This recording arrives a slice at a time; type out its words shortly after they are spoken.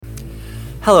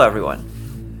Hello, everyone.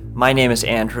 My name is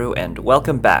Andrew, and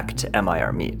welcome back to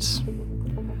MIR Meets.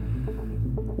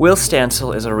 Will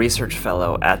Stancil is a research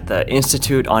fellow at the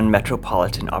Institute on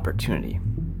Metropolitan Opportunity.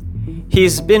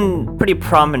 He's been pretty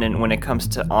prominent when it comes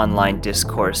to online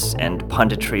discourse and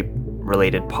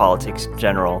punditry-related politics in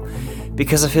general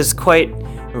because of his quite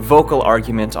vocal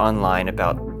argument online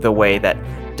about the way that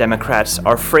Democrats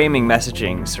are framing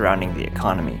messaging surrounding the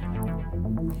economy.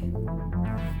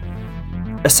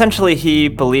 Essentially, he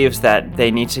believes that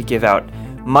they need to give out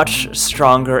much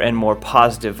stronger and more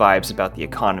positive vibes about the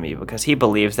economy because he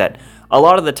believes that a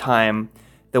lot of the time,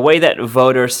 the way that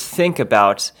voters think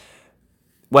about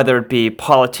whether it be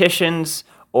politicians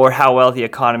or how well the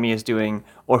economy is doing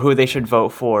or who they should vote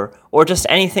for or just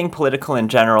anything political in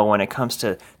general when it comes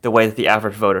to the way that the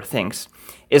average voter thinks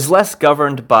is less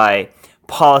governed by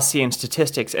policy and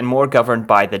statistics and more governed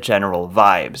by the general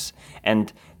vibes.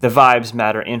 And the vibes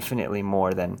matter infinitely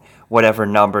more than whatever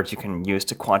numbers you can use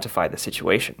to quantify the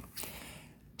situation.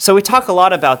 So we talk a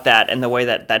lot about that and the way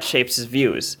that that shapes his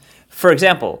views. For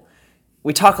example,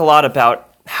 we talk a lot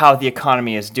about how the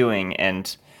economy is doing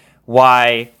and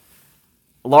why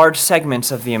large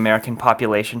segments of the American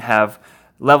population have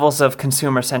levels of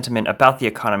consumer sentiment about the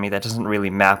economy that doesn't really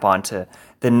map onto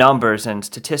the numbers and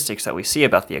statistics that we see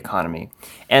about the economy.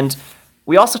 And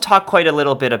we also talk quite a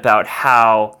little bit about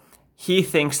how he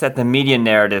thinks that the media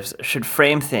narratives should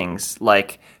frame things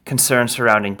like concerns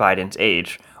surrounding Biden's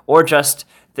age, or just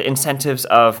the incentives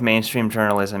of mainstream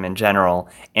journalism in general,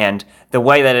 and the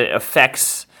way that it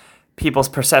affects people's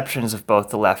perceptions of both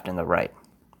the left and the right.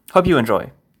 Hope you enjoy.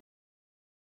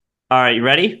 All right, you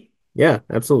ready? Yeah,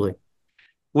 absolutely.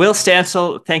 Will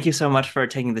Stancil, thank you so much for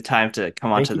taking the time to come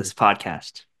Thank onto you. this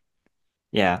podcast.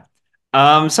 Yeah.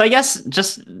 So I guess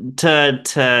just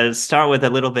to start with a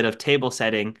little bit of table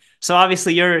setting. So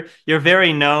obviously you're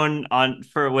very known on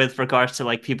for with regards to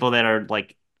like people that are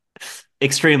like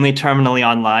extremely terminally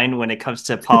online when it comes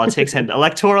to politics and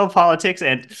electoral politics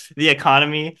and the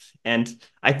economy. And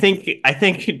I think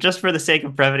just for the sake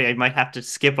of brevity, I might have to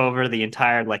skip over the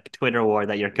entire like Twitter war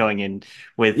that you're going in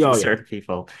with Oh yeah, certain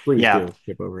people. please Yeah. do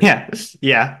skip over it. Yeah.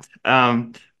 Yeah.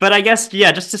 But I guess,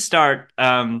 yeah, just to start,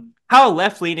 how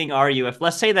left leaning are you? If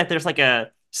let's say that there's like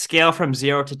a scale from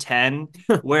 0 to 10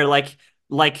 where like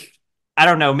I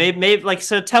don't know, maybe like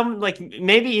so tell me like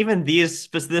maybe even this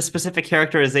specific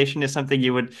characterization is something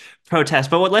you would protest.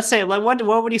 But let's say like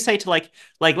what would you say to like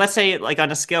let's say like on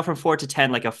a scale from 4 to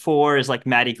 10, like a 4 is like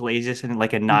Matty Glazes and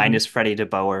like a 9 Mhm. is Freddie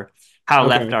DeBoer. How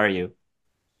left Okay. are you?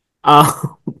 Uh,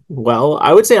 well,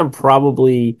 I would say I'm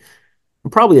probably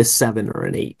a 7 or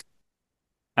an 8.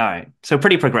 All right. So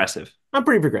pretty progressive. I'm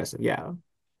pretty progressive. Yeah.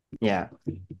 Yeah.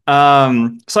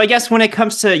 So I guess when it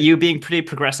comes to you being pretty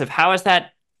progressive, how has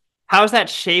that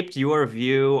shaped your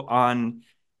view on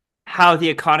how the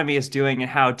economy is doing and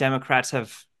how Democrats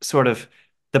have sort of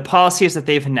the policies that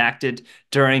they've enacted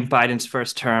during Biden's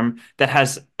first term that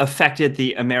has affected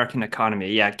the American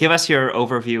economy? Yeah, give us your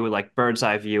overview, like bird's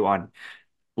eye view on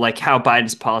like how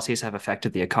Biden's policies have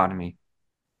affected the economy.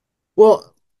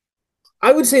 Well,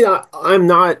 I would say that I'm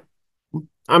not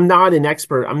an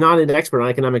expert. I'm not an expert on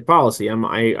economic policy.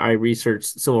 I research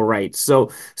civil rights. So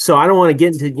I don't want to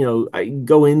get into,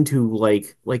 go into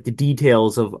like the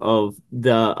details of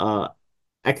the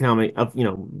economic of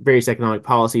various economic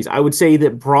policies. I would say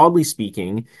that broadly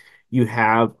speaking, you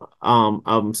have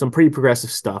some pretty progressive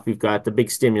stuff. You've got the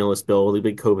big stimulus bill, the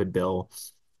big COVID bill.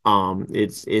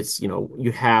 It's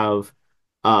you have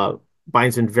uh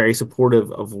Biden's been very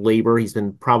supportive of labor. He's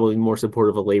been probably more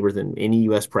supportive of labor than any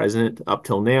U.S. president up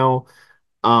till now.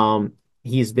 Um,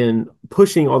 he's been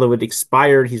pushing, although it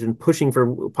expired, he's been pushing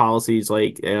for policies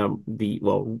like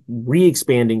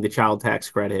re-expanding the child tax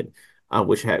credit,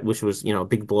 which was a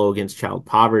big blow against child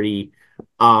poverty.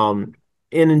 Um,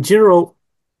 and in general,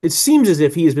 it seems as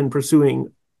if he has been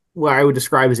pursuing what I would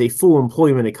describe as a full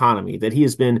employment economy. That he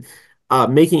has been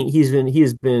he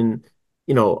has been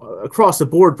across the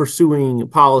board pursuing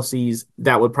policies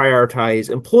that would prioritize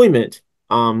employment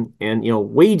and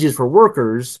wages for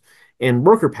workers and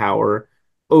worker power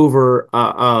over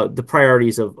the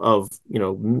priorities of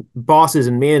bosses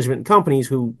and management companies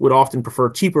who would often prefer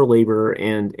cheaper labor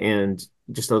and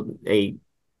just a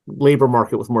labor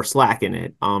market with more slack in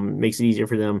it. Makes it easier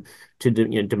for them to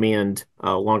demand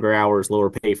longer hours, lower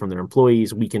pay from their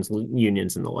employees, weakens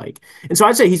unions and the like. And so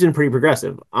I'd say he's been pretty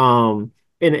progressive.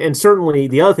 And certainly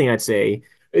the other thing I'd say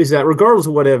is that regardless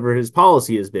of whatever his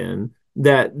policy has been,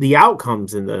 that the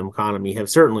outcomes in the economy have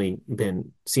certainly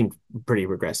been seemed pretty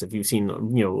regressive. You've seen a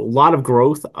lot of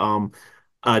growth. The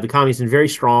economy's been very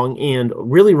strong, and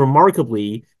really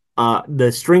remarkably,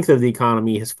 the strength of the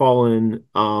economy has fallen,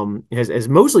 has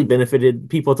mostly benefited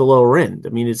people at the lower end. I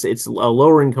mean, it's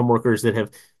lower income workers that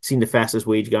have seen the fastest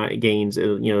wage gains.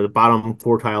 The bottom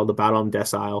quartile, the bottom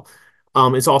decile.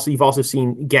 It's also you've also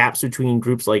seen gaps between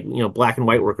groups like black and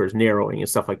white workers narrowing and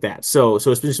stuff like that. So it's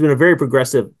just been a very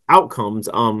progressive outcomes.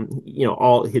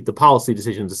 All hit the policy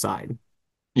decisions aside.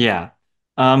 Yeah.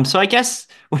 So I guess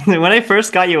when I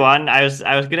first got you on, I was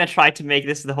gonna try to make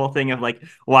this the whole thing of like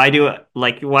why do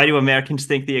Americans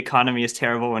think the economy is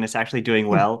terrible when it's actually doing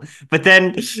well? But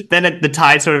then the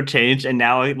tide sort of changed, and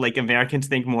now like Americans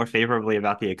think more favorably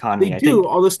about the They economy. I do, think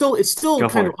although it's still go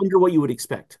kind for of it. under what you would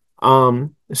expect.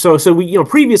 So we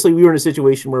previously we were in a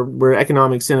situation where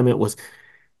economic sentiment was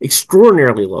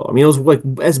extraordinarily low. I mean, it was like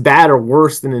as bad or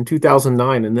worse than in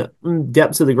 2009 in the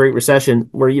depths of the Great Recession,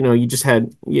 where you just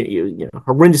had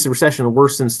horrendous recession,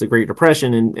 worse since the Great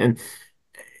Depression,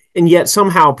 and yet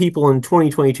somehow people in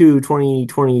 2022,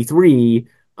 2023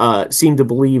 seem to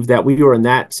believe that we were in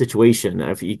that situation,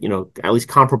 if at least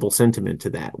comparable sentiment to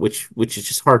that, which is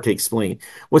just hard to explain.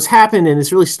 What's happened, and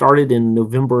it's really started in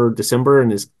November, December,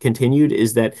 and has continued,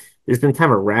 is that there's been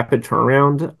kind of a rapid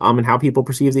turnaround in how people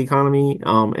perceive the economy,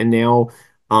 and now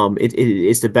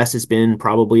it's the best it's been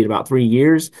probably in about 3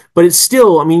 years. But it's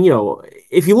still, I mean,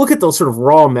 if you look at those sort of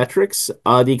raw metrics,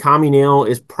 the economy now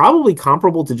is probably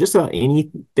comparable to just about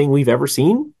anything we've ever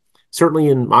seen, certainly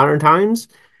in modern times.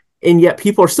 And yet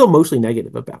people are still mostly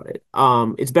negative about it.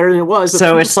 It's better than it was, but So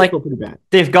people it's still feel like pretty bad.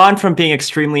 they've gone from being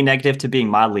extremely negative to being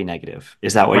mildly negative.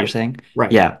 Is that what you're Right. saying?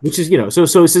 Right. Yeah. Which is,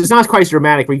 so it's not quite as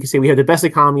dramatic where you can say we have the best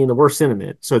economy and the worst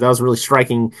sentiment. So that was a really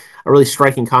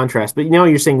striking contrast. But now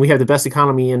you're saying we have the best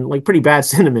economy and like pretty bad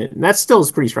sentiment. And that still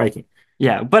is pretty striking.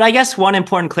 Yeah, but I guess one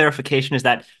important clarification is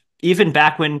that even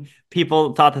back when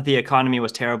people thought that the economy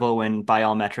was terrible, when by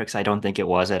all metrics, I don't think it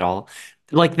was at all,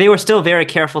 like they were still very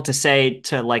careful to say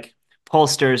to like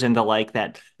pollsters and the like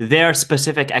that their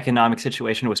specific economic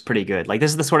situation was pretty good. Like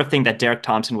this is the sort of thing that Derek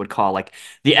Thompson would call like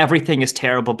the everything is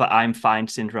terrible, but I'm fine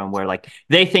syndrome, where like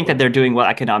they think that they're doing well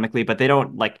economically, but they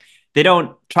don't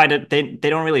try to they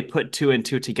don't really put two and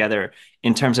two together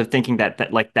in terms of thinking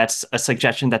that like that's a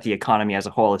suggestion that the economy as a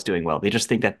whole is doing well. They just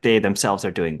think that they themselves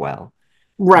are doing well.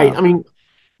 Right. I Um, mean,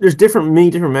 there's many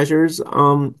different measures.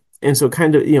 And so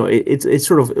kind of, it's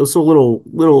sort of, it's a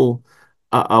little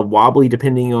wobbly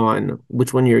depending on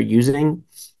which one you're using.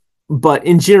 But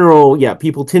in general, yeah,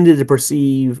 people tended to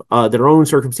perceive their own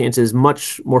circumstances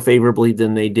much more favorably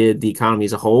than they did the economy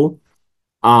as a whole,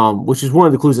 which is one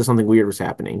of the clues that something weird was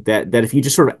happening. That if you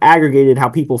just sort of aggregated how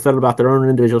people felt about their own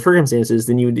individual circumstances,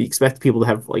 then you would expect people to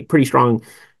have like pretty strong,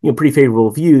 pretty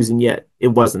favorable views, and yet it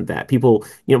wasn't that. People,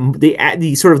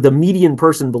 the sort of the median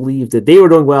person believed that they were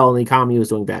doing well and the economy was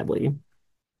doing badly.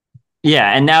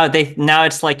 yeah, and now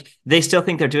it's like they still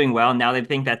think they're doing well. Now they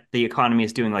think that the economy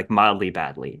is doing like mildly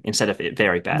badly instead of it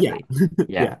very Yeah, badly.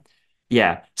 Yeah. yeah.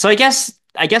 Yeah. So I guess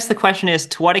the question is,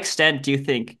 to what extent do you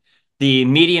think the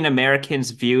median American's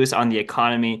views on the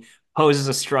economy poses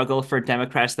a struggle for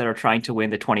Democrats that are trying to win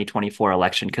the 2024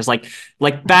 election? Because like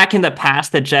back in the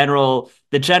past, the general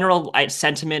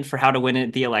sentiment for how to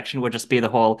win the election would just be the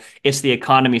whole "it's the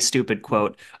economy stupid"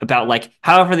 quote about like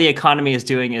however the economy is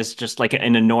doing is just like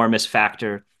an enormous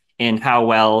factor in how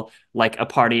well like a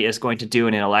party is going to do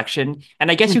in an election.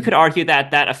 And I guess you could argue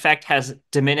that that effect has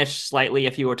diminished slightly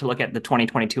if you were to look at the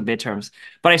 2022 midterms,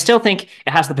 but I still think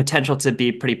it has the potential to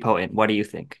be pretty potent. What do you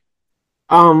think?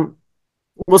 Um,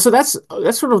 well, so that's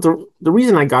sort of the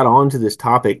reason I got onto this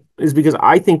topic is because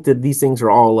I think that these things are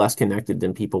all less connected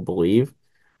than people believe.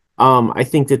 I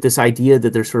think that this idea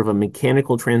that there's sort of a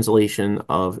mechanical translation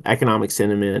of economic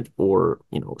sentiment or,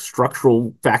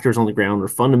 structural factors on the ground or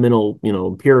fundamental,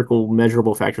 empirical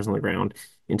measurable factors on the ground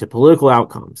into political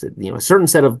outcomes. That, a certain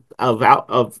set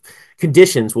of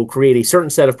conditions will create a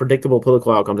certain set of predictable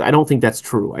political outcomes. I don't think that's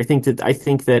true. I think that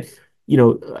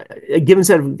a given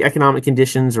set of economic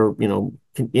conditions or,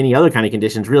 any other kind of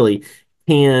conditions really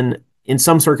can in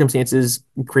some circumstances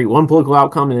create one political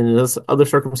outcome and in other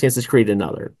circumstances create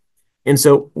another. And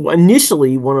so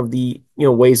initially, one of the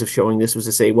ways of showing this was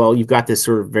to say, well, you've got this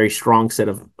sort of very strong set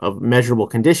of measurable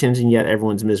conditions, and yet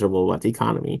everyone's miserable about the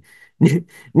economy.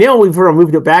 Now we've sort of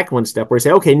moved it back one step where we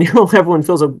say, okay, now everyone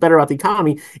feels better about the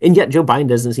economy, and yet Joe Biden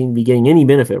doesn't seem to be getting any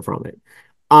benefit from it.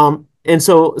 And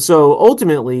so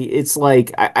ultimately, it's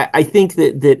like I think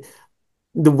that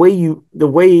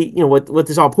what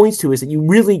this all points to is that you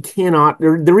really cannot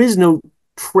there is no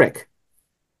trick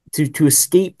to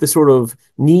escape the sort of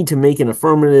need to make an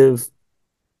affirmative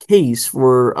case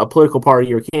for a political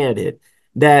party or candidate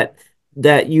that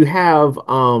that you have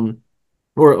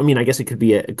or I mean, I guess it could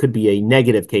be a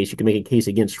negative case. You can make a case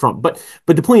against Trump, but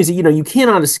the point is that you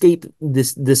cannot escape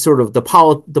this sort of the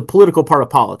political part of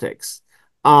politics,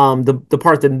 the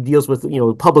part that deals with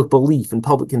public belief and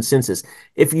public consensus.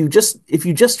 If you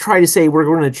just try to say we're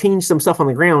going to change some stuff on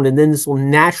the ground, and then this will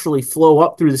naturally flow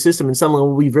up through the system, and someone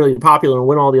will be really popular and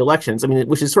win all the elections. I mean,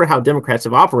 which is sort of how Democrats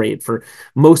have operated for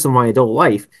most of my adult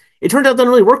life. It turned out it doesn't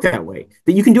really work that way.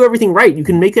 That you can do everything right. You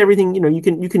can make everything,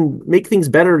 you can make things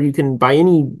better. You can by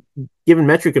any given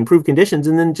metric improve conditions,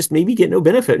 and then just maybe get no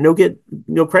benefit, get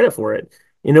no credit for it,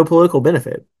 and no political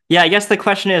benefit. Yeah, I guess the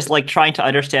question is like trying to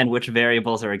understand which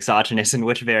variables are exogenous and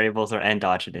which variables are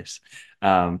endogenous.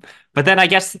 Um, but then I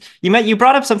guess you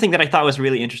brought up something that I thought was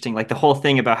really interesting, like the whole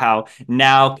thing about how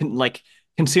now like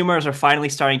consumers are finally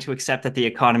starting to accept that the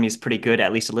economy is pretty good,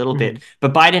 at least a little Mm-hmm. bit,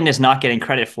 but Biden is not getting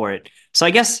credit for it. So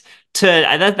I guess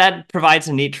that provides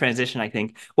a neat transition, I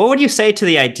think. What would you say to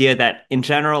the idea that in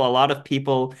general, a lot of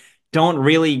people don't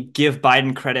really give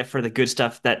Biden credit for the good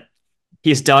stuff that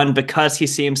he's done because he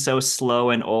seems so slow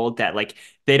and old that like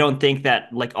they don't think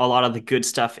that like a lot of the good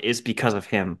stuff is because of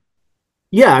him.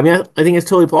 Yeah, I mean, I think it's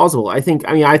totally plausible. I think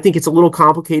it's a little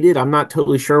complicated. I'm not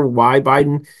totally sure why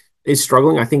Biden is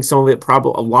struggling. I think a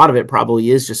lot of it probably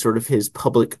is just sort of his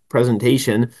public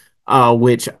presentation,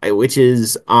 which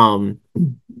is,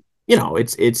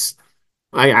 it's.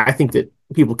 I think that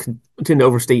people tend to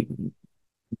overstate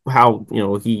how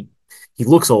he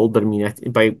looks old, but I mean,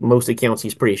 by most accounts,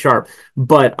 he's pretty sharp.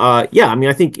 But yeah, I mean,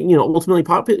 I think ultimately,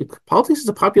 politics is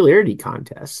a popularity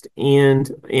contest,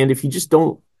 and if you just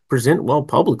don't present well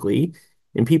publicly,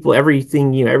 and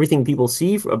everything people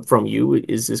see from you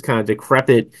is this kind of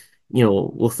decrepit,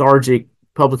 lethargic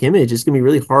public image, it's going to be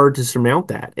really hard to surmount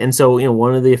that. And so,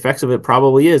 one of the effects of it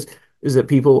probably is that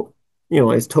people.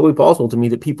 It's totally possible to me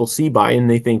that people see Biden and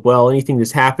they think, well, anything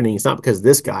that's happening, it's not because of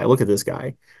this guy. Look at this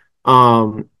guy.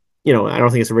 Um, I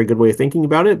don't think it's a very good way of thinking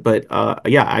about it, but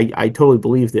yeah, I totally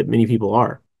believe that many people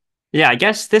are. Yeah, I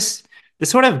guess this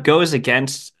sort of goes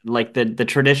against like the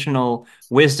traditional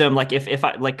wisdom. Like if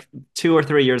I like 2 or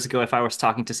 3 years ago, if I was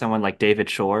talking to someone like David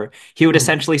Shore, he would Mhm.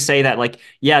 essentially say that like,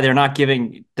 yeah, they're not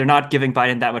giving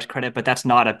Biden that much credit, but that's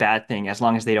not a bad thing as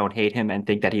long as they don't hate him and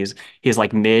think that he's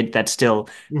like mid, that's still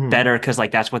Mhm. better because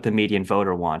like that's what the median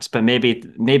voter wants. But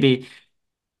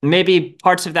maybe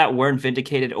parts of that weren't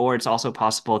vindicated, or it's also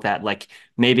possible that like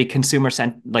maybe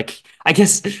like I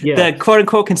guess Yeah. the quote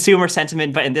unquote consumer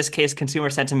sentiment, but in this case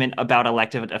consumer sentiment about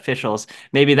elected officials,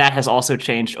 maybe that has also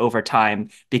changed over time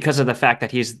because of the fact that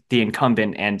he's the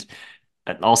incumbent and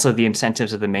also the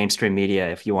incentives of the mainstream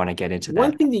media, if you want to get into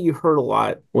One that. thing that you heard a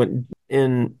lot when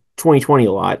in 2020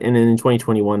 a lot, and then in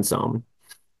 2021 some,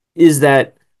 is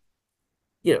that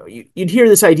you'd hear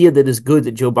this idea that it's good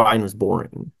that Joe Biden was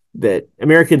boring, that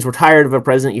Americans were tired of a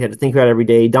president you had to think about every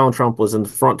day. Donald Trump was in the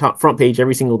front page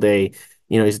every single day.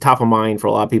 He's top of mind for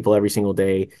a lot of people every single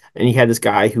day. And you had this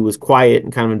guy who was quiet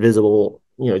and kind of invisible,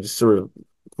 just sort of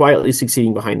quietly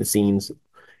succeeding behind the scenes,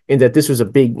 and that this was a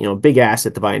big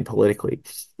asset to Biden politically.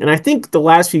 And I think the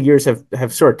last few years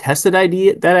have sort of tested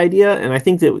that idea, and I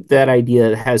think that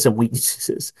idea has some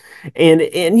weaknesses. And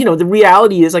the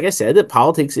reality is, like I said, that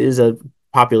politics is a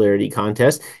popularity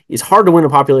contest. It's hard to win a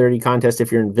popularity contest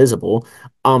if you're invisible.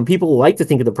 People like to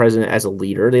think of the president as a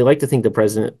leader. They like to think the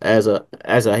president as a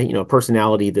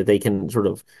personality that they can sort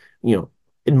of you know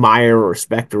admire or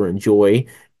respect or enjoy.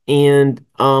 And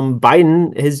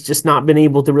Biden has just not been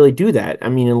able to really do that. I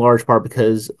mean, in large part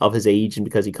because of his age and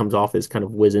because he comes off as kind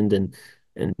of wizened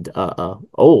and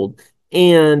old.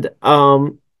 And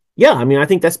yeah, I mean, I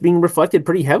think that's being reflected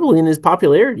pretty heavily in his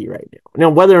popularity right now. Now,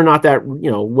 whether or not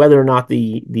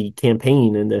the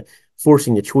campaign and the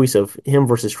forcing the choice of him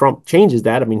versus Trump changes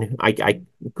that, I mean, I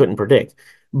couldn't predict.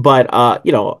 But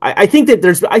I think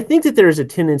that there's a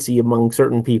tendency among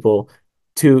certain people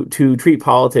to treat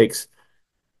politics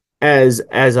as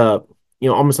a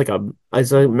almost like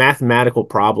a mathematical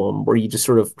problem where you just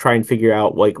sort of try and figure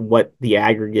out like what the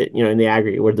aggregate in the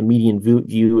aggregate where the median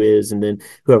view is, and then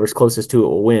whoever's closest to it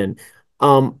will win.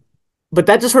 um but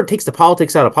that just sort of takes the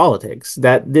politics out of politics.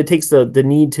 That takes the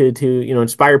need to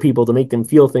inspire people, to make them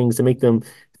feel things, to make them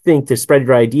think, to spread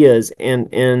your ideas.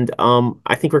 And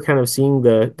I think we're kind of seeing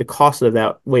the cost of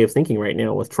that way of thinking right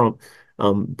now with Trump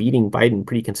beating Biden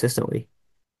pretty consistently.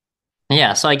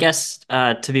 Yeah, so I guess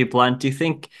to be blunt, do you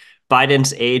think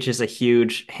Biden's age is a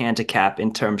huge handicap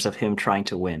in terms of him trying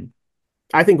to win?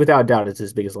 I think without a doubt it's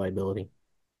his biggest liability.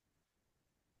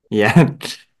 Yeah.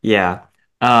 Yeah.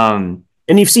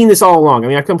 And you've seen this all along. I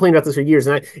mean, I've complained about this for years,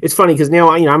 and it's funny because now,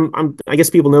 I guess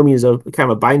people know me as a kind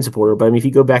of a Biden supporter, but I mean, if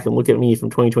you go back and look at me from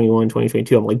 2021,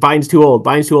 2022, I'm like, Biden's too old.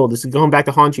 Biden's too old. This is going back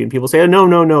to haunt you. And people say, oh, no,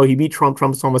 no, no, he beat Trump.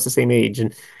 Trump's almost the same age.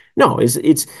 And no,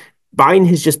 it's Biden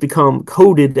has just become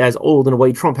coded as old in a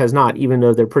way Trump has not, even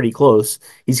though they're pretty close.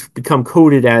 He's become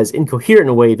coded as incoherent in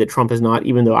a way that Trump has not,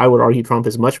 even though I would argue Trump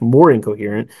is much more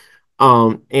incoherent.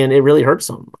 And it really hurts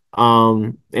them.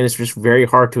 And it's just very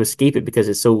hard to escape it because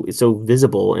it's so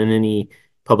visible in any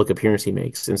public appearance he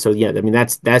makes. And so yeah, I mean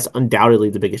that's undoubtedly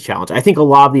the biggest challenge. I think a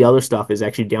lot of the other stuff is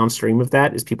actually downstream of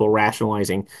that, is people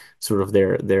rationalizing sort of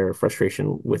their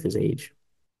frustration with his age.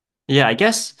 Yeah, I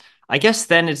guess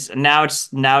then it's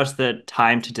the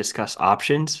time to discuss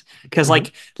options because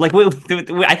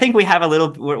Mhm. I think we have a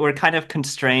little we're kind of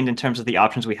constrained in terms of the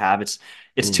options we have. It's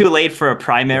too Mm. late for a Yeah.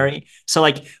 primary. So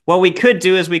like what we could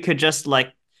do is we could just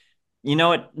like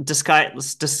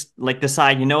let's just like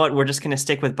decide, we're just going to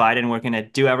stick with Biden. We're going to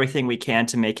do everything we can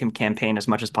to make him campaign as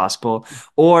much as possible.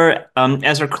 Or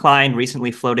Ezra Klein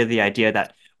recently floated the idea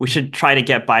that we should try to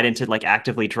get Biden to like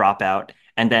actively drop out,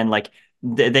 and then like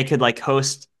they could like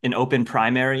host an open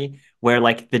primary where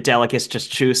like the delegates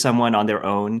just choose someone on their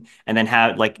own and then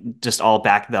have like just all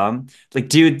back them. Like,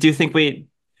 do you think we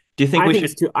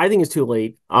should? I think it's too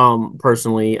late.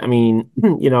 Personally, I mean,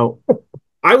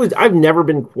 I've never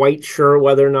been quite sure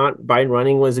whether or not Biden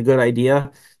running was a good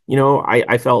idea.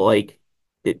 I felt like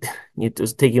it it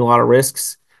was taking a lot of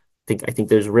risks. I think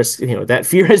there's risks, that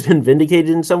fear has been vindicated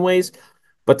in some ways.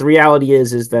 But the reality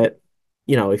is that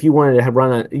if you wanted to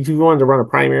run a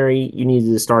primary, you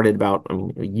needed to start it about, I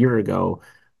mean, a year ago.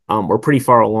 We're pretty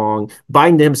far along.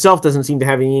 Biden himself doesn't seem to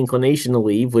have any inclination to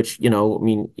leave, which, I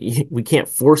mean, we can't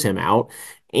force him out,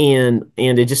 and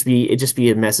it just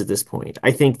be a mess at this point.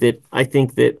 I think that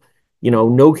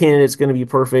no candidate's going to be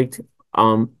perfect.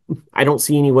 Um, I don't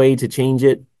see any way to change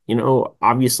it.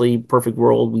 Obviously, perfect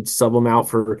world, we'd sub him out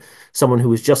for someone who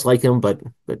was just like him, but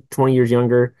 20 years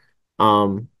younger.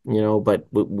 But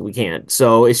we can't.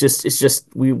 So it's just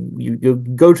you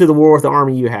go to the war with the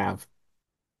army you have.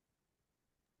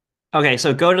 Okay,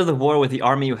 so go to the war with the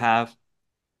army you have.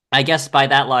 I guess by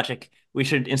that logic, we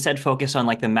should instead focus on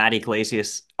like the Matt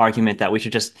Iglesias argument that we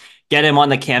should just get him on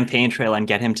the campaign trail and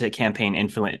get him to campaign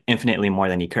infinitely more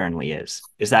than he currently is.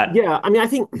 Is that Yeah, I mean,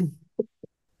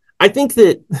 I think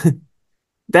that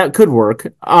that could work.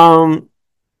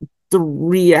 The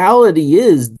reality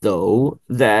is though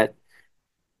that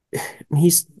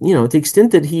he's, to the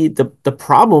extent that the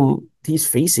problem he's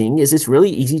facing is it's really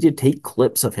easy to take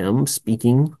clips of him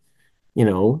speaking,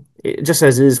 just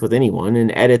as it is with anyone,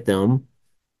 and edit them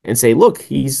and say, look,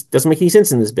 he's doesn't make any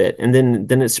sense in this bit, and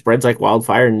then it spreads like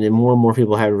wildfire, and more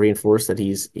people have reinforced that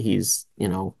he's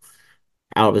out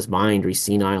of his mind or he's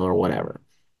senile or whatever.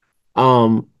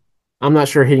 Um, I'm not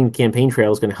sure hitting the campaign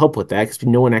trail is going to help with that because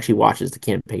no one actually watches the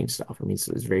campaign stuff. I mean,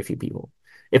 there's very few people.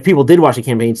 If people did watch the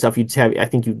campaign stuff, I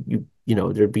think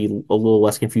there'd be a little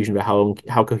less confusion about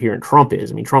how coherent Trump is.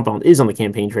 I mean, Trump is on the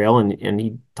campaign trail, and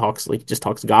he talks like just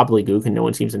talks gobbledygook, and no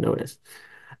one seems to notice.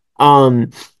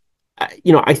 Um,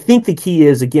 I think the key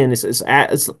is, again,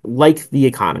 is like the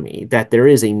economy, that there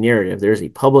is a narrative, there's a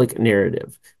public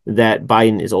narrative that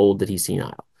Biden is old, that he's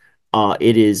senile.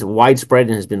 It is widespread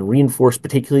and has been reinforced,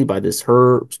 particularly by this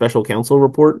her special counsel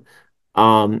report.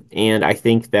 And I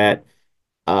think that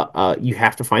you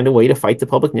have to find a way to fight the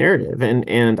public narrative, and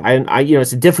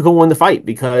it's a difficult one to fight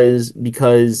because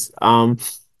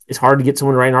it's hard to get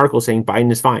someone to write an article saying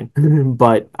Biden is fine.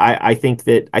 But I think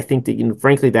that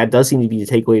frankly, that does seem to be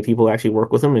the takeaway of people who actually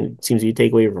work with him, and it seems to be a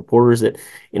takeaway of reporters that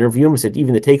interview him. Said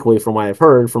even the takeaway from what I've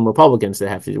heard from Republicans that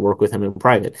have to work with him in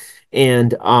private,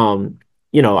 and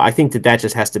I think that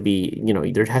just has to be,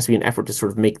 there has to be an effort to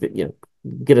sort of make that,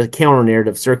 get a counter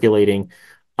narrative circulating,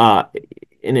 uh,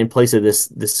 and in place of this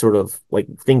sort of like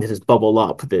thing that has bubbled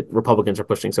up that Republicans are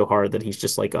pushing so hard that he's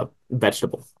just like a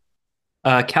vegetable.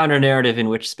 a counter narrative in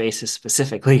which spaces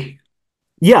specifically?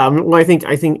 Yeah, I mean, well, I think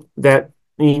that,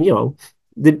 I mean, yeah,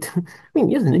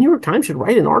 the New York Times should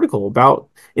write an article about,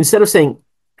 instead of saying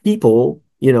people,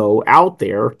 out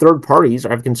there, third parties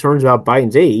have concerns about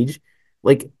Biden's age,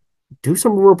 like do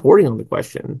some reporting on the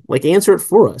question, like answer it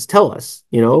for us, tell us,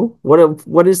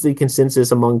 what is the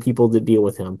consensus among people that deal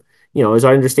with him. As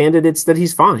I understand it, it's that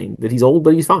he's fine, that he's old,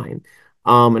 but he's fine.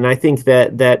 And I think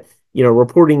that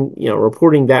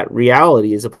reporting that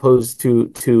reality as opposed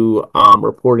to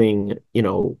reporting,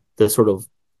 the sort of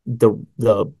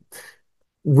the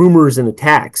rumors and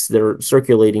attacks that are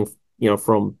circulating,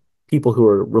 from people who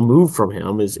are removed from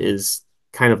him is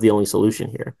kind of the only solution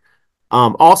here.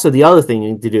 Also, the other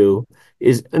thing to do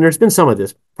is, and there's been some of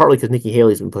this, partly because Nikki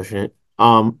Haley's been pushing it,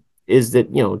 is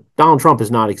that Donald Trump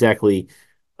is not exactly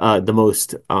the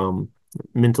most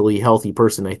mentally healthy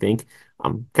person. I think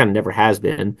kind of never has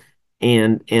been,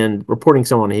 and reporting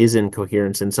some on his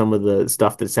incoherence and some of the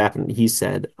stuff that's happened, he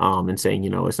said, and saying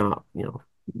it's not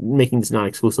making this not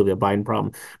exclusively a Biden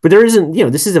problem, but there isn't.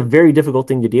 This is a very difficult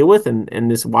thing to deal with,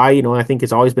 and this is why I think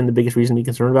it's always been the biggest reason to be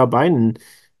concerned about Biden, and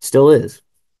still is.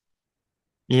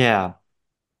 Yeah.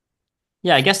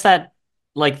 Yeah, I guess that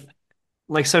like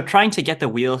so trying to get the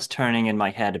wheels turning in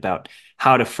my head about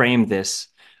how to frame this.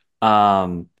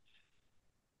 Um,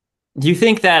 do you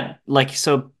think that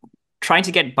trying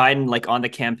to get Biden on the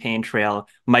campaign trail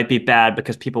might be bad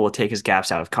because people will take his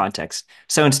gaps out of context.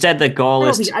 So instead the goal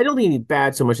is to, I don't think it's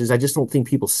bad so much as I just don't think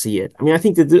people see it. I mean, I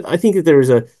think that there's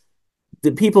a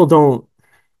that people don't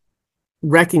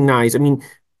recognize. I mean,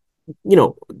 you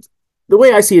know, the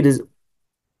way I see it is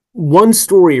one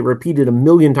story repeated a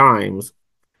million times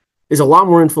is a lot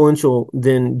more influential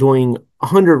than doing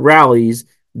 100 rallies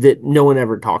that no one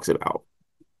ever talks about.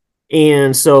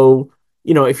 And so,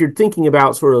 if you're thinking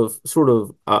about what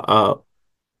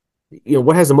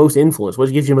has the most influence,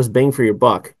 what gives you the most bang for your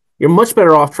buck, you're much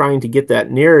better off trying to get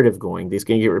that narrative going. That's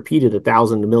going to get repeated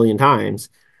 1,000 a million times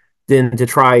than to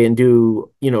try and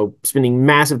do, spending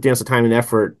massive amounts of time and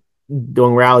effort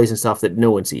doing rallies and stuff that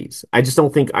no one sees. I just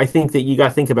don't think, I think that you got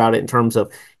to think about it in terms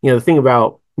of, the thing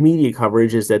about media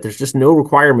coverage is that there's just no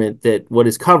requirement that what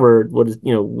is covered,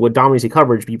 what dominates the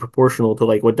coverage be proportional to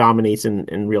like what dominates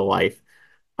in real life.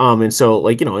 And so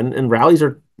and rallies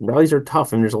are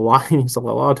tough and there's a lot, it's a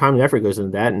lot of time and effort goes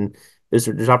into that. And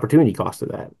there's opportunity cost to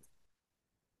that.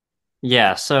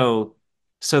 yeah, so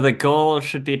the goal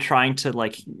should be trying to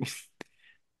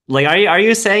are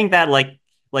you saying that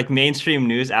mainstream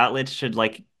news outlets should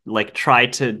try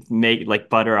to make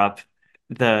butter up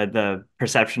the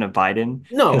perception of Biden?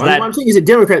 No, Because what I'm that saying is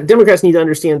that Democrats need to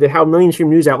understand that how mainstream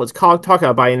news outlets talk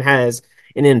about Biden has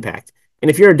an impact. And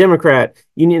if you're a Democrat,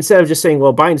 you need, instead of just saying,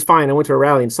 "Well, Biden's fine. I went to a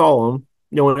rally and saw him.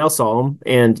 No one else saw him,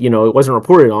 and it wasn't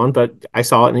reported on, but I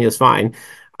saw it and he was fine."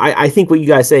 I think what you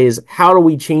guys say is, how do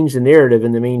we change the narrative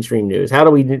in the mainstream news? How do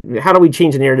we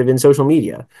change the narrative in social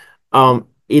media?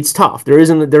 It's tough. There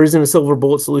isn't a silver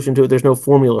bullet solution to it. There's no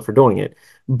formula for doing it.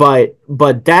 But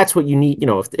that's what you need.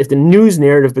 If the news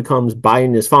narrative becomes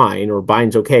Biden is fine or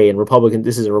Biden's okay and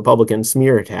this is a Republican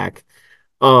smear attack,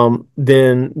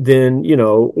 then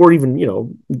or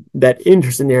even that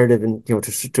interesting narrative, and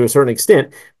to a certain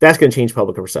extent, that's going to change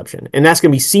public perception, and that's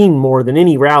going to be seen more than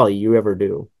any rally you ever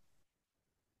do.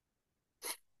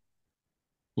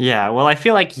 Yeah, well, I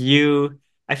feel like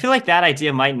that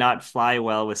idea might not fly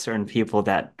well with certain people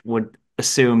that would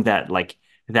assume that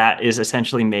that is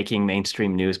essentially making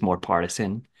mainstream news more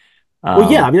partisan.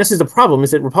 Well, yeah, I Um, mean, this is the problem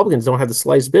is that Republicans don't have the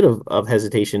slightest bit of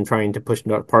hesitation trying to push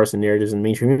partisan narratives in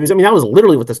mainstream news. I mean, that was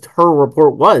literally what her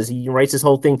report was. He writes this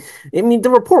whole thing. I mean, the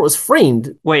report was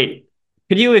framed. wait,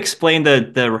 could you explain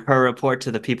the her report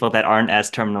to the people that aren't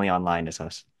as terminally online as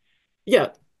us? Yeah,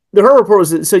 her report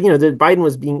was so that Biden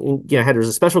was being had there was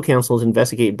a special counsel to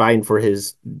investigate Biden for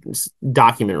his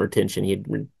document retention. He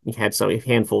had a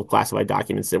handful of classified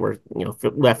documents that were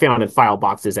found in file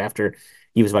boxes after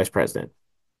he was vice president.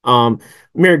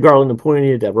 Merrick Garland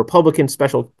appointed a Republican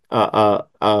special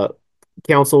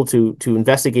counsel to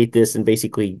investigate this and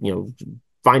basically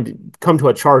come to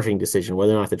a charging decision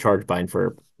whether or not to charge Biden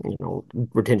for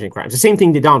retention crimes. The same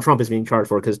thing that Donald Trump is being charged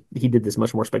for because he did this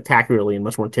much more spectacularly and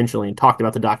much more intentionally and talked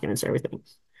about the documents and everything.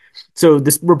 So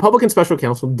this Republican special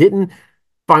counsel didn't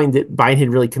find that Biden had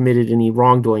really committed any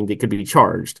wrongdoing that could be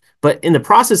charged. But in the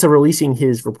process of releasing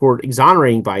his report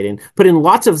exonerating Biden, put in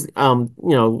lots of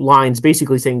lines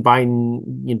basically saying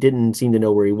Biden didn't seem to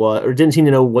know where he was or didn't seem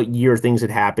to know what year things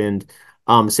had happened.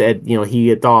 Said he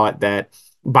had thought that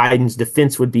Biden's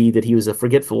defense would be that he was a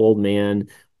forgetful old man.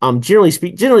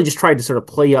 Generally just tried to sort of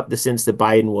play up the sense that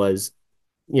Biden was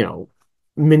you know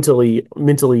mentally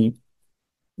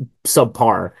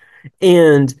subpar.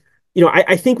 And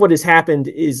I think what has happened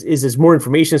is as more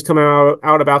information has come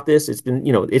out about this, it's been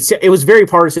it was very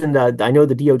partisan. I know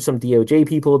some DOJ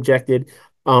people objected,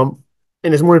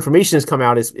 and as more information has come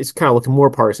out, it's kind of looked more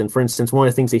partisan. For instance, one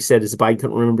of the things they said is Biden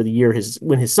couldn't remember the year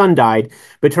when his son died,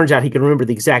 but it turns out he could remember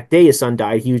the exact day his son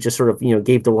died. He was just sort of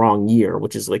gave the wrong year,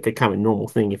 which is like a kind of normal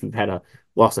thing if you've had a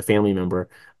lost a family member,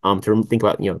 to think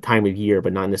about time of year,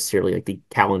 but not necessarily like the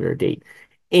calendar date.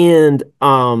 And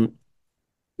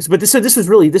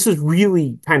this was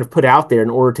really kind of put out there in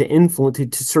order to influence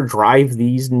to sort of drive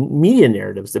these media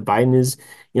narratives that Biden is,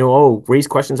 raise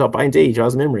questions about Biden's age,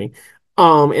 how's memory.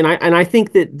 And I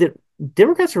think that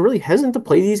Democrats are really hesitant to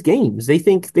play these games. They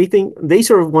think they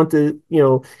sort of want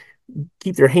to,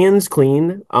 keep their hands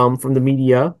clean from the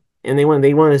media and they want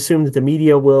to assume that the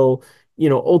media will,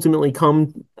 ultimately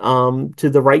come to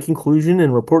the right conclusion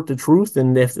and report the truth.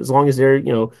 And if as long as they're,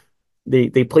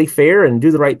 they play fair and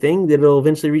do the right thing, that it'll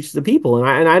eventually reach the people.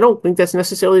 And I don't think that's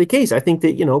necessarily the case. I think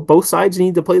that, both sides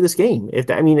need to play this game. If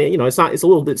that, I mean, it's a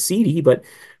little bit seedy, but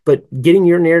getting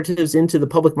your narratives into the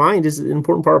public mind is an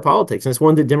important part of politics, and it's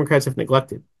one that Democrats have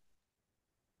neglected.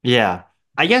 Yeah.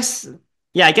 I guess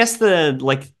yeah, I guess the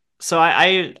like so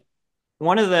I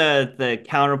one of the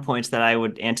counterpoints that I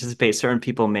would anticipate certain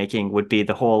people making would be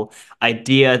the whole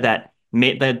idea that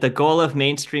the goal of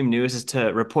mainstream news is to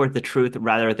report the truth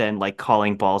rather than like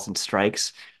calling balls and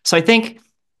strikes. So I think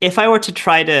if I were to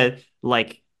try to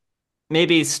like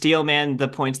maybe steelman the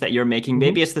points that you're making, Mm-hmm.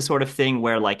 maybe it's the sort of thing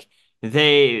where like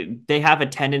they have a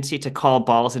tendency to call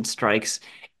balls and strikes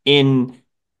in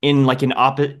like in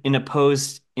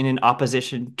an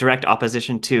opposition direct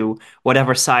opposition to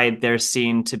whatever side they're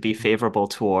seen to be favorable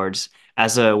towards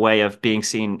as a way of being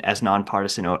seen as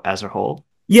nonpartisan as a whole.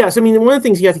 Yes, I mean, one of the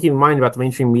things you have to keep in mind about the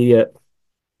mainstream media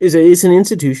is it's an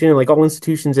institution, and like all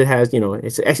institutions, it has,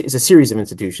 it's a series of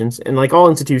institutions, and like all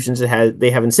institutions,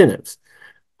 they have incentives.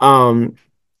 Um,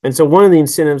 and so one of the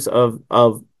incentives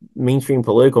of mainstream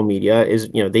political media is,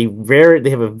 they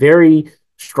have a very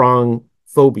strong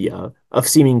phobia of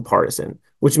seeming partisan,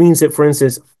 which means that, for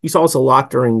instance, you saw this a lot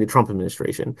during the Trump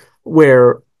administration,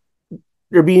 where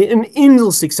there'd be an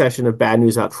endless succession of bad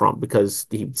news about Trump because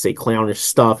he'd say clownish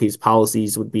stuff. His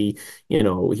policies would be, he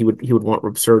would want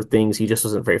absurd things. He just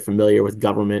wasn't very familiar with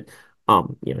government.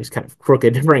 He's kind of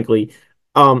crooked, frankly.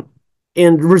 Um,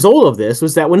 and the result of this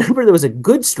was that whenever there was a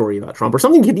good story about Trump, or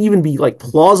something could even be like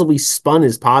plausibly spun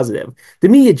as positive, the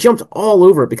media jumped all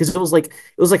over it because it was like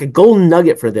a golden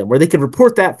nugget for them where they could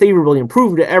report that favorably and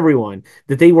prove to everyone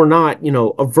that they were not,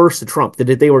 averse to Trump, that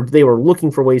they were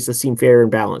looking for ways to seem fair and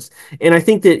balanced. And I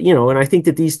think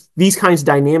that these kinds of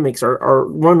dynamics are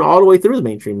run all the way through the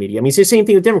mainstream media. I mean, it's the same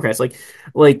thing with Democrats.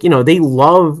 They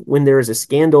love when there is a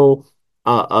scandal.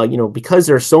 Because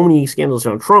there are so many scandals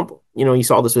around Trump. You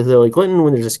saw this with Hillary Clinton.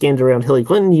 When there's a scandal around Hillary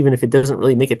Clinton, even if it doesn't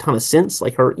really make a ton of sense,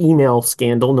 like her email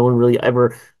scandal, no one really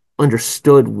ever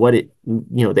understood what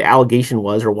the allegation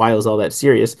was or why it was all that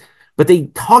serious. But they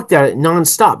talked at it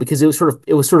nonstop because it was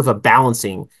sort of a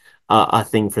balancing a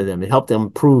thing for them. It helped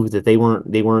them prove that they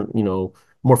weren't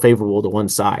more favorable to one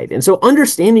side. And so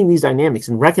understanding these dynamics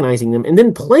and recognizing them and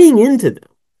then playing into them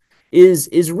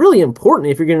is really important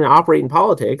if you're going to operate in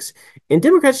politics. And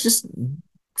Democrats just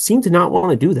seem to not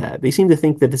want to do that. They seem to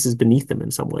think that this is beneath them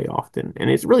in some way often, and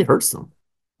it really hurts them.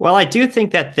 Well, I do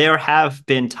think that there have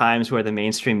been times where the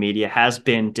mainstream media has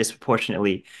been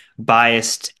disproportionately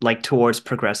biased like towards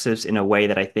progressives in a way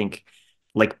that I think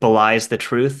like belies the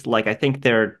truth. Like I think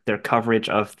their coverage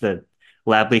of the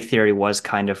lab leak theory was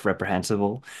kind of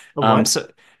reprehensible. Of what? So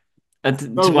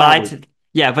Oh, well, lab leak.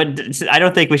 yeah, but I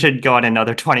don't think we should go on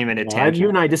another 20-minute Yeah, you tangent.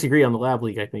 and I disagree on the lab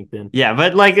leak, I think, then. Yeah,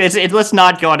 but like let's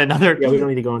not go on another. Yeah, we don't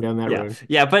need to go on down that Yeah, road.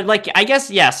 yeah, but like I guess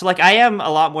yeah. So like I am a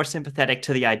lot more sympathetic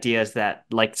to the ideas that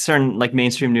like certain like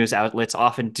mainstream news outlets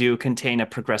often do contain a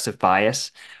progressive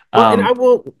bias. Well, and I Um,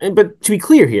 will, but to be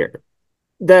clear here,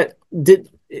 that did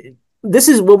this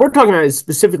is what we're talking about is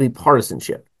specifically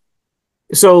partisanship.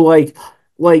 So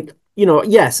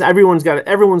yes, everyone's got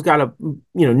a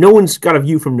no one's got a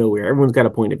view from nowhere. Everyone's got a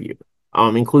point of view.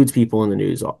 Includes people in the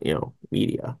news,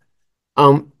 media.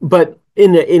 But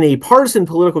in a partisan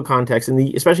political context,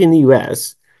 especially in the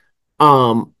U.S.,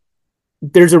 um,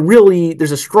 there's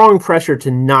a strong pressure to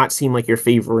not seem like you're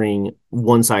favoring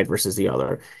one side versus the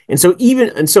other. And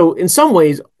so in some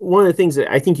ways, one of the things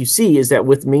that I think you see is that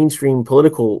with mainstream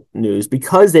political news,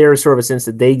 because there is sort of a sense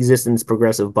that they exist in this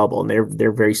progressive bubble, and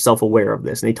they're very self-aware of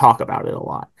this, and they talk about it a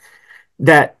lot,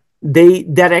 that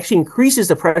actually increases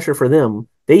the pressure for them,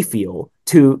 they feel,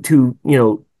 to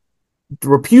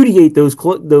repudiate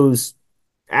those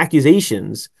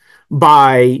accusations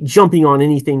by jumping on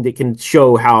anything that can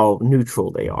show how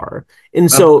neutral they are. And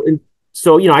uh, so, and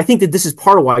so, I think that this is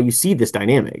part of why you see this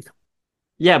dynamic.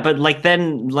 yeah, but like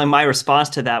then like my response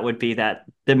to that would be that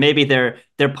maybe they're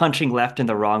punching left in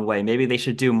the wrong way. Maybe they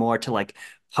should do more to like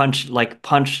punch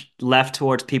left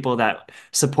towards people that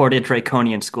supported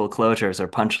draconian school closures or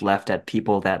punch left at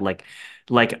people that like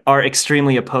are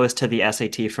extremely opposed to the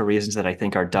SAT for reasons that I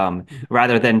think are dumb,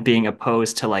 rather than being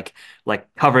opposed to like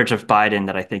coverage of Biden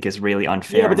that I think is really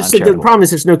Yeah, unfair but and the uncharitable. problem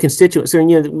is there's no constituent. So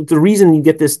the reason you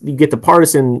get the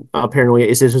partisan paranoia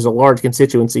is there's a large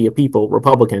constituency of people,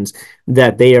 Republicans,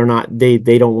 that they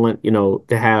don't want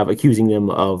to have accusing them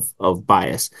of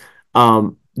bias.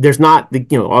 there's not the,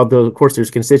 although of course there's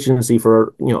constituency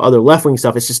for, other left wing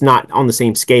stuff, it's just not on the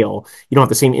same scale. You don't have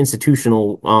the same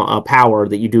institutional power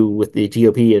that you do with the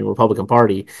GOP and Republican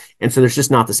Party, and so there's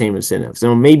just not the same incentives.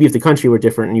 So maybe if the country were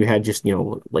different and you had just,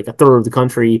 like a third of the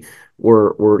country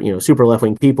were super left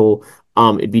wing people,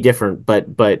 it'd be different. But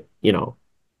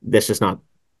that's just not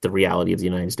the reality of the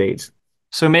United States.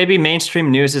 So maybe mainstream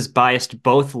news is biased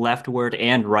both leftward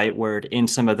and rightward in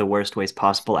some of the worst ways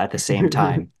possible at the same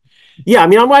time. Yeah, I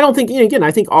mean, I don't think, again,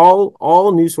 I think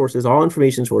all news sources, all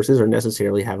information sources are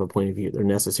necessarily have a point of view. They're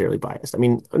necessarily biased. I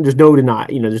mean, there's no deny,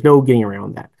 there's no getting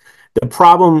around that. The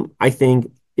problem, I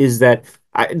think, is that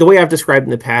the way I've described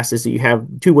in the past is that you have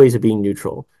two ways of being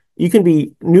neutral. You can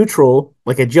be neutral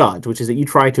like a judge, which is that you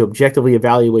try to objectively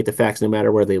evaluate the facts no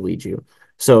matter where they lead you.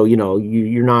 So,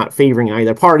 you're not favoring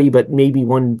either party, but maybe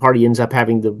one party ends up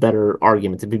having the better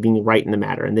argument to be being right in the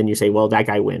matter. And then you say, well, that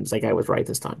guy wins. That guy was right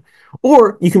this time.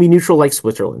 Or you can be neutral like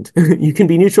Switzerland. You can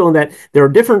be neutral in that there are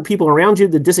different people around you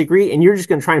that disagree, and you're just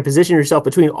going to try and position yourself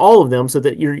between all of them so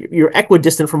that you're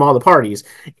equidistant from all the parties.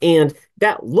 And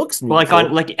that looks Well,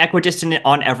 neutral. like equidistant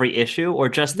on every issue, or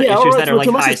just the Yeah, issues or that are like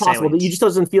as much high as possible, that you salience. just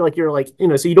doesn't feel like you're like,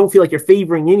 so you don't feel like you're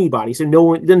favoring anybody. So no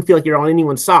one doesn't feel like you're on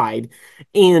anyone's side.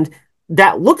 And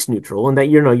that looks neutral, and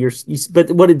that but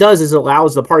what it does is it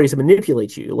allows the parties to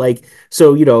manipulate you. Like,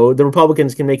 so the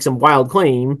Republicans can make some wild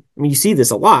claim. I mean, you see this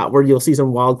a lot where you'll see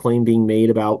some wild claim being made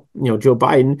about Joe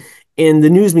Biden, and the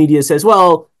news media says,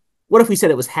 well, what if we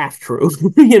said it was half true?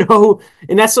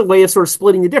 And that's a way of sort of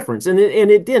splitting the difference.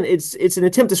 It's an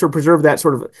attempt to sort of preserve that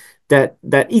sort of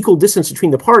that equal distance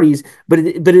between the parties, but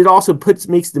it also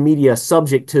makes the media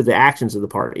subject to the actions of the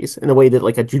parties in a way that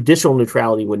like a judicial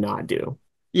neutrality would not do.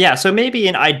 Yeah, so maybe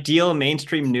an ideal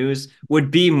mainstream news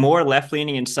would be more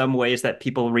left-leaning in some ways that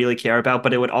people really care about,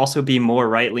 but it would also be more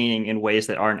right-leaning in ways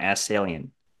that aren't as salient.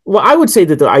 Well, I would say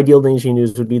that the ideal mainstream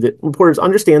news would be that reporters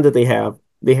understand that they have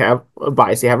a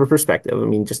bias, they have a perspective. I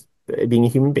mean, just being a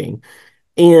human being,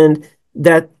 and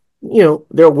that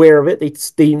they're aware of it.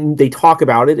 They talk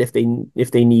about it if they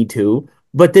need to,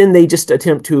 but then they just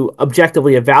attempt to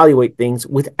objectively evaluate things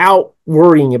without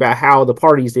worrying about how the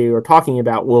parties they are talking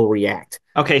about will react.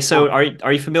 Okay, so Um,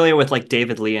 are you familiar with like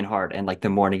David Leonhardt and like the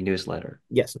morning newsletter?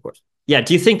 yes, of course. Yeah,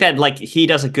 do you think that like he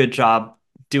does a good job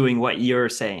doing what you're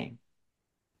saying?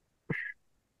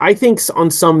 I think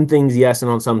on some things yes,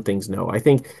 and on some things no. I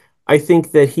think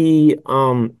that he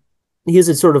is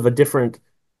a sort of a different,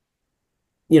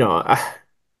 you know.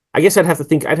 I guess I'd have to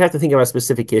think about a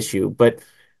specific issue, but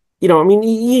I mean,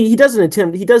 he does an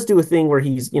attempt. He does do a thing where I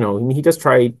mean, he does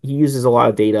try. He uses a lot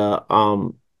of data.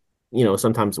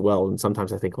 Sometimes well, and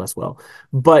sometimes I think less well.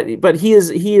 But I think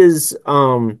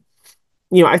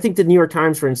the New York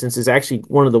Times, for instance, is actually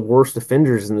one of the worst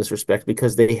offenders in this respect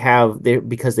because they have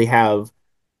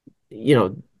you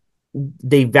know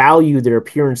they value their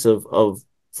appearance of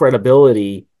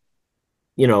credibility,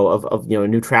 of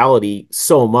neutrality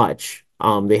so much.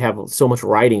 They have so much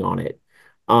writing on it,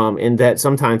 and that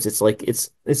sometimes it's like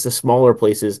it's the smaller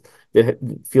places that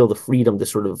feel the freedom to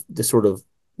sort of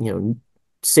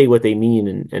say what they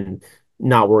mean and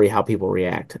not worry how people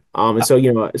react. And so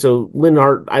Lynn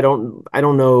Art, I don't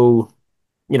know.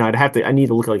 I need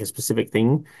to look at like a specific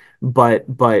thing, but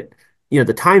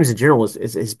the Times in general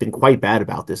has been quite bad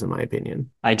about this, in my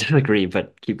opinion. I do agree,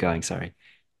 but keep going, sorry.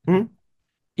 Mhm.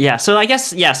 Yeah, so I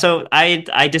guess yeah, so I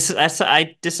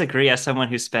disagree as someone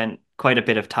who spent quite a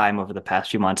bit of time over the past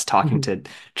few months talking Mhm.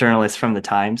 to journalists from the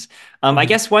Times. I Mhm.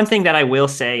 guess one thing that I will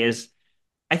say is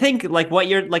I think like what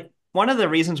you're like one of the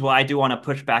reasons why I do want to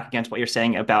push back against what you're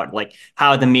saying about like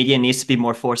how the media needs to be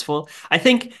more forceful. I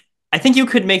think you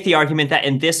could make the argument that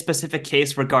in this specific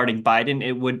case regarding Biden,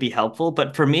 it would be helpful.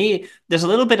 But for me, there's a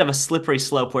little bit of a slippery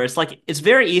slope where it's like it's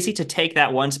very easy to take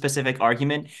that one specific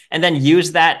argument and then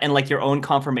use that and like your own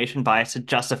confirmation bias to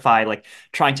justify like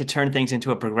trying to turn things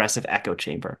into a progressive echo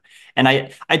chamber. And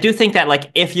I do think that like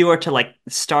if you were to like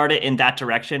start it in that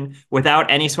direction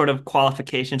without any sort of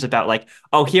qualifications about like,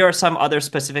 oh, here are some other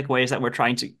specific ways that we're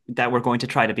going to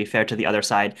try to be fair to the other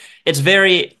side. It's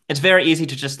very easy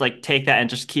to just like take that and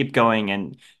just keep going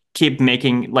and keep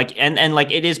making like and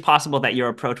like it is possible that your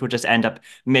approach would just end up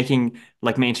making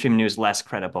like mainstream news less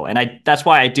credible. And I that's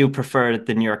why I do prefer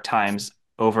the New York Times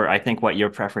over I think what your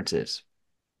preference is.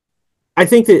 I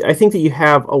think that you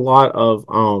have a lot of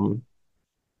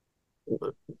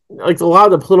like a lot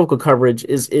of the political coverage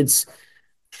is it's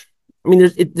I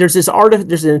mean there's this art of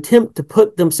there's an attempt to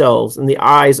put themselves in the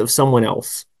eyes of someone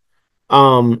else,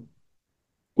 um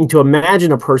and to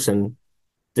imagine a person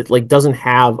that like doesn't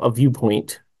have a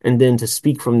viewpoint and then to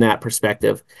speak from that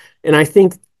perspective. And I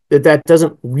think that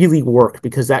doesn't really work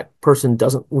because that person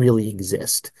doesn't really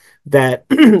exist. That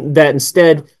that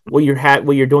instead what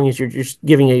you're doing is you're just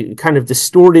giving a kind of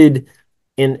distorted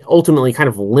and ultimately kind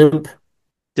of limp,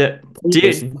 Do,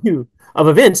 pointless do view of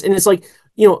events. And it's like,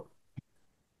 you know,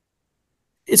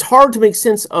 it's hard to make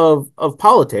sense of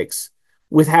politics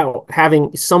without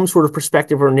having some sort of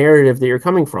perspective or narrative that you're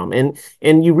coming from.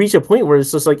 And you reach a point where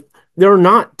it's just like there are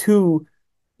not two,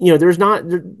 there's not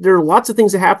there are lots of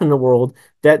things that happen in the world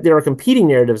that there are competing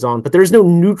narratives on, but there's no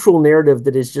neutral narrative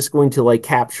that is just going to like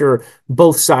capture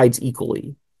both sides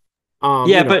equally. Um,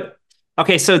 Yeah, you know, but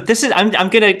okay, so I'm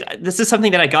gonna this is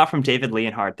something that I got from David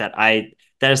Leonhardt that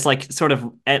is like sort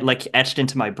of like etched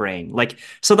into my brain. Like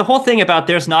so the whole thing about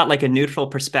there's not like a neutral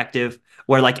perspective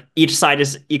where like each side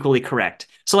is equally correct.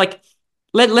 So like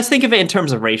let's think of it in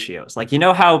terms of ratios. Like you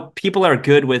know how people are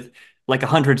good with like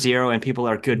 100-0 and people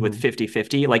are good with mhm.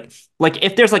 50-50. Like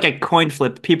if there's like a coin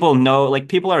flip, people know like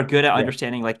people are good at Yeah.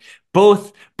 understanding like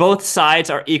both sides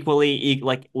are equally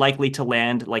like likely to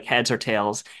land like heads or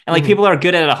tails. And like Mhm. people are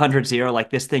good at 100-0, like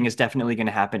this thing is definitely going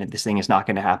to happen and this thing is not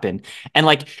going to happen. And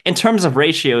like in terms of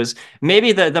ratios,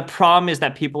 maybe the problem is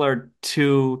that people are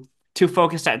too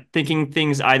focused at thinking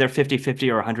things either 50-50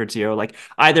 or 100-0. Like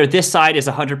either this side is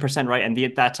 100% right and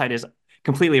that side is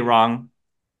completely wrong,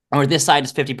 or this side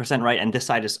is 50% right and this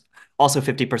side is also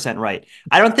 50% right.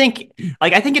 I think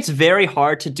it's very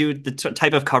hard to do the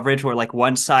type of coverage where like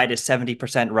one side is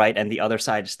 70% right and the other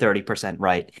side is 30%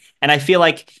 right. And I feel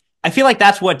like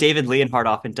that's what David Leonhardt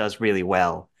often does really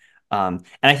well. And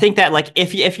I think that like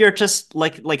if you're just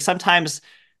like sometimes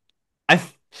I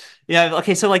yeah,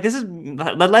 okay, so like this is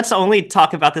let's only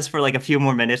talk about this for like a few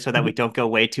more minutes so that we Mhm. don't go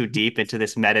way too deep into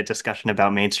this meta discussion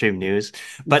about mainstream news.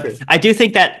 But Sure. I do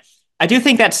think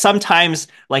that sometimes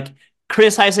like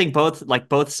criticizing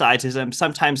both sides is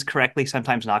sometimes correctly,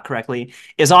 sometimes not correctly,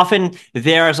 is often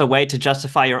there as a way to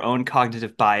justify your own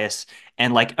cognitive bias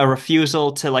and like a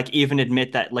refusal to like even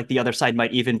admit that like the other side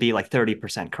might even be like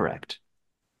 30% correct.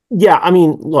 Yeah, I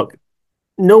mean, look,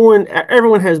 no one,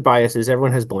 everyone has biases,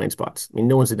 everyone has blind spots. I mean,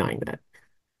 no one's denying that.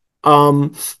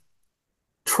 Um,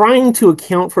 Trying to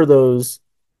account for those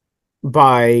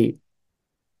by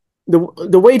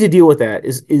the way to deal with that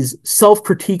is self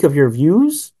critique of your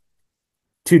views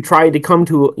to try to come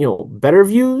to better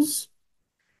views.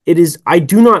 It is I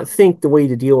do not think the way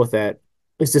to deal with that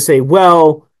is to say,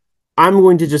 well, I'm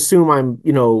going to just assume I'm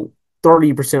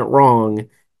 30% wrong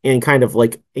and kind of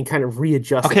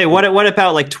readjust it. Okay, what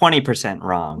about like 20%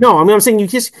 wrong? No, I mean I'm saying you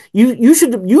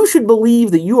should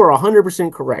believe that you are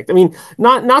 100% correct. I mean,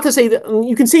 not to say that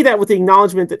you can say that with the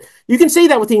acknowledgement that you can say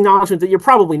that with the acknowledgement that you're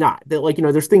probably not. That like,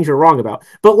 there's things you're wrong about.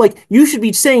 But like you should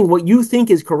be saying what you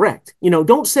think is correct.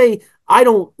 Don't say I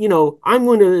don't, I'm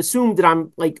going to assume that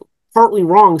I'm like partly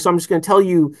wrong, so I'm just going to tell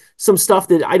you some stuff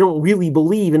that I don't really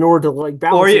believe in order to like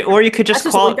balance it. Or you could That's just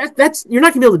just like call that's you're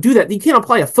not going to be able to do that. You can't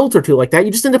apply a filter to it like that.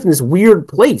 You just end up in this weird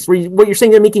place where what you're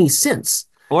saying doesn't make any sense.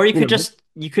 Or You know,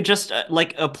 you could just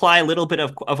like apply a little bit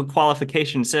of a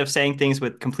qualification instead of saying things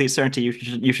with complete certainty.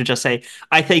 You should just say,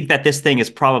 "I think that this thing is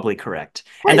probably correct,"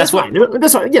 and right, that's fine.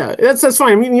 That's fine. Yeah, that's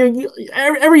fine. I mean,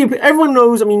 everyone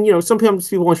knows. I mean, sometimes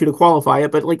people want you to qualify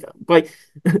it, but like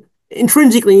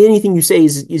intrinsically, anything you say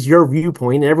is your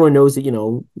viewpoint, and everyone knows that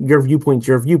your viewpoint's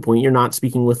your viewpoint. You're not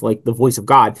speaking with like the voice of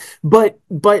God. But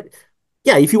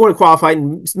yeah, if you want to qualify it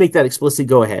and make that explicit,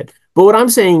 go ahead. But what I'm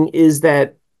saying is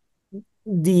that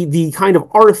the kind of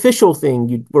artificial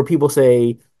thing where people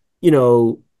say, you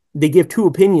know, they give two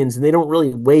opinions and they don't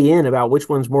really weigh in about which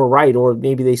one's more right, or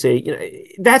maybe they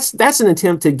say, that's an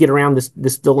attempt to get around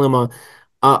this dilemma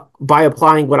by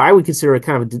applying what I would consider a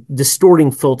kind of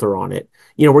distorting filter on it.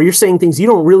 Where you're saying things you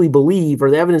don't really believe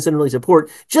or the evidence doesn't really support,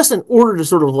 just in order to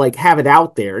sort of like have it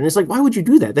out there. And it's like, why would you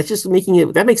do that? That's just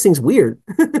that makes things weird.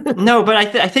 No, but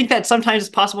I think that sometimes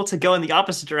it's possible to go in the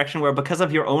opposite direction, where because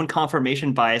of your own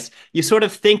confirmation bias, you sort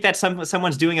of think that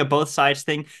someone's doing a both sides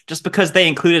thing just because they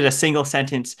included a single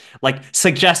sentence, like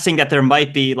suggesting that there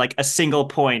might be like a single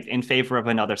point in favor of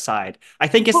another side. I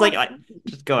think it's like Well,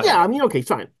 just go yeah, ahead. I mean, okay,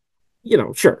 fine.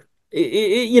 Sure.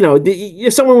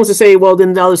 If someone wants to say, well,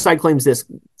 then the other side claims this,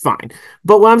 fine.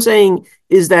 But what I'm saying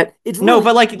is that No,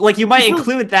 but like you might it's really,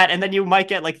 include that, and then you might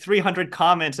get like 300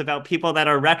 comments about people that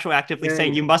are retroactively yeah,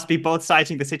 saying you must be both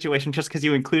siding the situation just because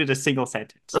you included a single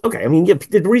sentence. okay. I mean, yeah,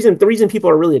 the reason people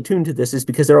are really attuned to this is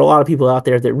because there are a lot of people out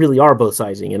there that really are both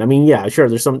sizing. And I mean, yeah, sure,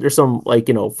 there's some like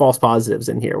false positives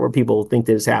in here where people think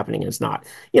that it's happening and it's not.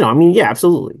 I mean, yeah,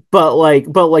 absolutely. But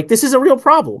like this is a real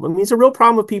problem. I mean, it's a real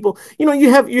problem with people. You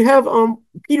have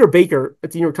Peter Baker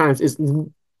at the New York Times is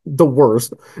the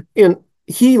worst, and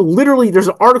he literally, there's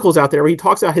articles out there where he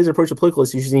talks about his approach to political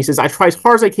issues, and he says, I try as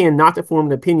hard as I can not to form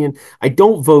an opinion. I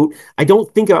don't vote. I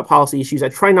don't think about policy issues. I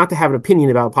try not to have an opinion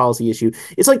about a policy issue.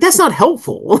 It's like, that's not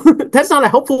helpful. That's not a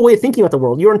helpful way of thinking about the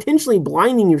world. You're intentionally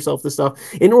blinding yourself to stuff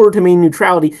in order to maintain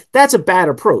neutrality. That's a bad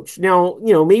approach. Now,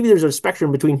 maybe there's a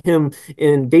spectrum between him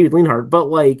and David Leonhardt, but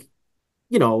like,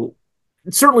 you know,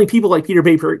 certainly people like Peter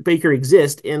Baker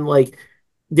exist, and like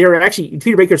they're actually,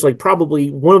 Peter Baker's like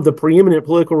probably one of the preeminent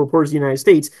political reporters in the United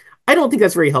States. I don't think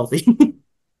that's very healthy.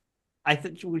 I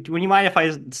think. Would you mind if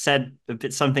I said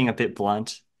something a bit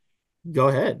blunt? Go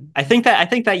ahead. I think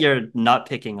that you're not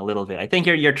picking a little bit. I think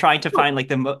you're trying to No, find like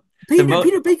the Peter mo.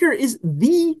 Peter Baker is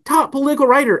the top political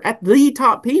writer at the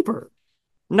top paper.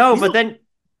 No, He's but not. then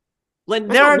like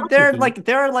That's not nitpicking.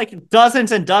 there are like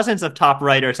dozens and dozens of top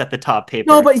writers at the top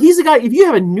No, paper. but he's the guy. If you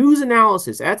have a news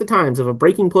analysis at the Times of a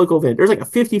breaking political event, there's like a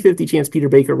 50-50 chance Peter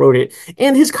Baker wrote it.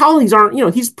 And his colleagues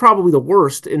aren't, he's probably the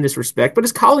worst in this respect, but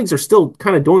his colleagues are still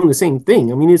kind of doing the same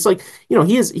thing. I mean, it's like,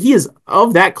 he is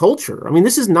of that culture. I mean,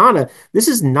 this is not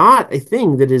a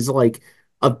thing that is like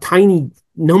a tiny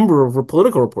number of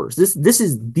political reporters. This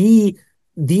is the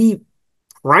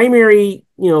primary,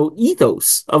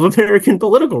 ethos of American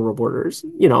political reporters.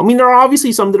 I mean, there are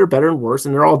obviously some that are better and worse,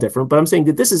 and they're all different, but I'm saying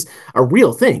that this is a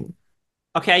real thing.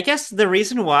 Okay, I guess the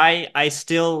reason why I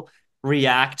still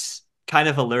react kind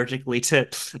of allergically to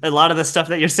a lot of the stuff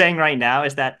that you're saying right now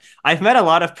is that I've met a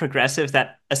lot of progressives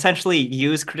that essentially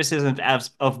use criticism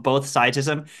of both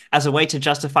sidesism as a way to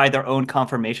justify their own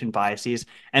confirmation biases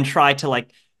and try to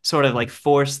like sort of like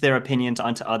force their opinions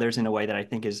onto others in a way that I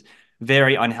think is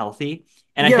very unhealthy.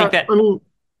 And I think Yeah, that, I mean,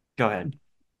 go ahead.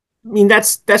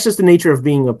 that's just the nature of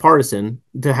being a partisan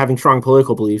to having strong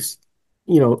political beliefs.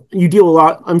 You deal a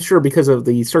lot, I'm sure, because of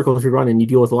the circles you run in, you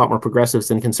deal with a lot more progressives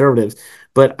than conservatives.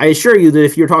 But I assure you that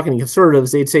if you're talking to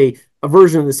conservatives, they'd say a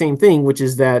version of the same thing, which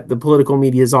is that the political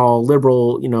media is all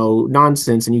liberal,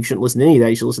 nonsense, and you shouldn't listen to any of that.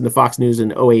 You should listen to Fox News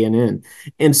and OANN.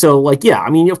 And so, like, yeah, I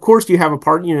mean, of course, you have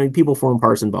people form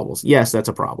partisan bubbles. Yes, that's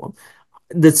a problem.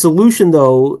 The solution,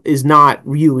 though, is not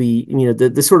really,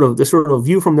 the sort of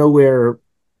view from nowhere,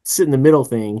 sit in the middle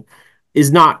thing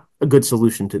is not a good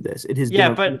solution to this. It has been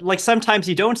Yeah, a but like sometimes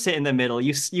you don't sit in the middle.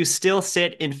 You still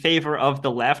sit in favor of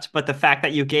the left, but the fact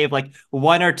that you gave like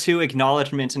one or two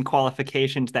acknowledgments and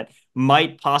qualifications that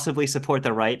might possibly support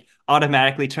the right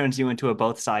automatically turns you into a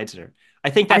both sideser. I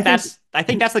think I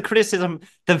think that's the criticism,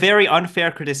 the very unfair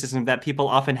criticism that people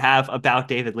often have about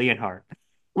David Leonhardt.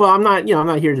 well, I'm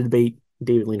not here to debate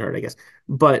David Leonhardt, I guess,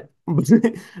 but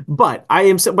but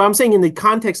I'm saying in the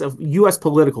context of U.S.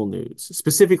 political news,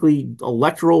 specifically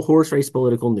electoral horse race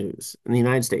political news in the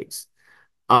United States,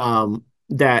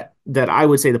 that I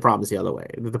would say the problem is the other way.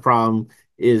 That the problem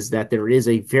is that there is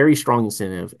a very strong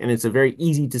incentive, and it's a very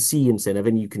easy to see incentive,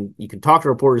 and you can talk to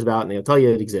reporters about it, and they'll tell you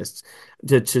it exists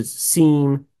to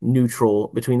seem neutral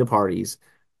between the parties,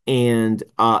 and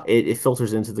it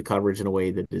filters into the coverage in a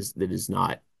way that is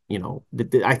not,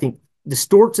 that I think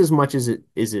distorts as much as it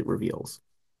reveals.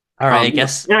 All right, I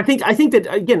guess. And I think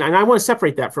that again, and I want to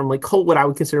separate that from like what I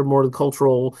would consider more the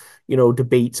cultural,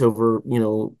 debates over,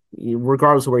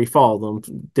 regardless of where you follow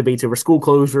them, debates over school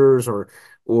closures or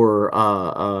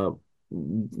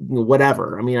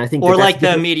whatever. I mean, I think that Or that's like the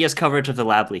different. media's coverage of the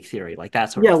lab leak theory, like that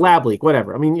sort Yeah, of thing. lab leak,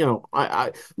 whatever. I mean,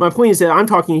 my point is that I'm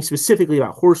talking specifically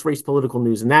about horse race political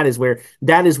news, and that is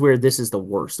where this is the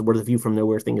worst. Where the view from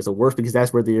nowhere thing is the worst, because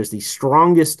that's where there's the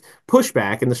strongest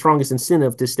pushback and the strongest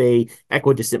incentive to stay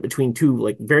equidistant between two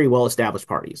like very well established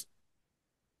parties.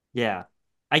 Yeah.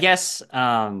 I guess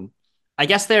I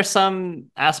guess there's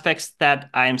some aspects that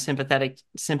I am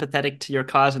sympathetic to your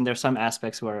cause, and there's some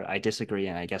aspects where I disagree,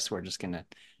 and I guess we're just gonna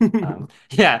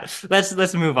yeah,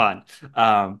 let's move on.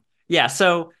 Yeah,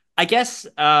 so I guess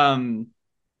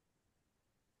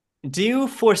do you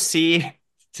foresee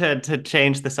to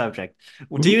change the subject?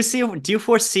 Mhm. Do you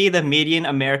foresee the median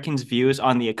American's views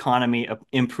on the economy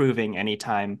improving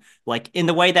anytime, like in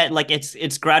the way that like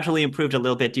it's gradually improved a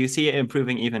little bit? Do you see it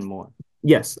improving even more?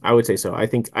 Yes, I would say so. I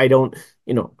think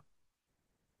you know,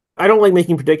 I don't like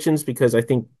making predictions because I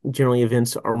think generally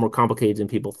events are more complicated than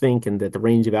people think, and that the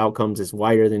range of outcomes is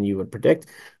wider than you would predict.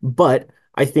 But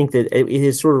I think that it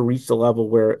has sort of reached a level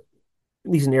where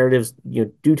these narratives,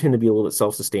 do tend to be a little bit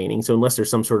self-sustaining. So unless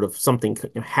there's some sort of something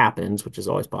happens, which is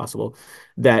always possible,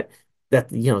 that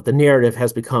the narrative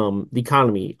has become the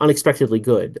economy unexpectedly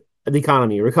good, the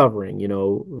economy recovering,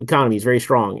 the economy is very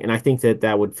strong, and I think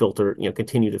that would filter,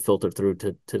 continue to filter through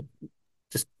to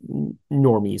just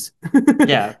normies.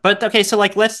 Yeah, but okay, so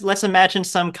like let's imagine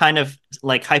some kind of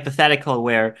like hypothetical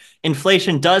where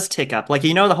inflation does tick up. Like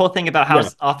the whole thing about how Yeah.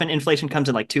 often inflation comes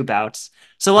in like two bouts.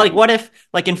 So like I, what if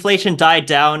like inflation died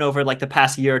down over like the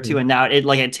past year or two and now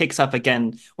it ticks up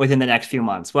again within the next few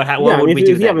months? yeah, What I mean, would we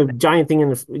do if you have then? a giant thing in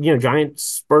the, giant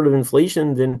spurt of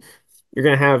inflation, then you're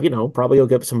gonna have, probably you'll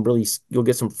get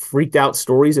some freaked out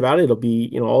stories about it. It'll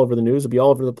be, all over the news. It'll be all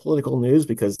over the political news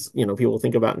because, people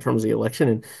think about it in terms of the election,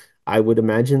 and I would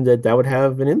imagine that that would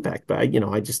have an impact. But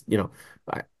I just,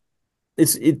 I,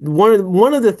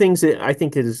 one of the things that I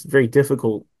think is very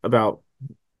difficult about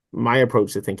my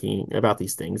approach to thinking about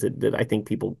these things that I think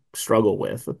people struggle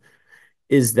with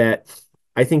is that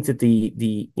I think that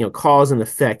the cause and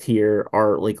effect here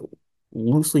are like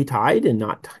loosely tied and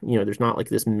not there's not like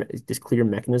this clear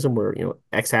mechanism where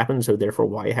X happens so therefore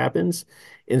Y happens,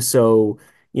 and so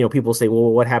people say,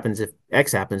 well, what happens if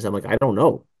X happens? I'm like, I don't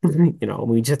know.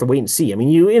 We just have to wait and see. I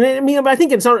mean, but I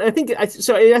think it's not. I think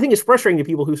it's frustrating to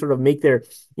people who sort of make their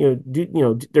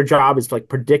their job is like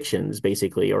predictions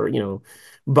basically, or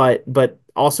but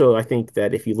also I think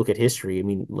that if you look at history, I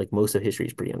mean, like most of history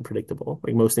is pretty unpredictable.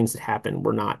 Like most things that happen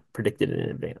were not predicted in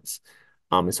advance.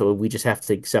 And so we just have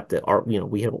to accept that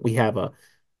we have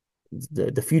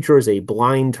the future is a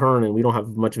blind turn and we don't have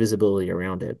much visibility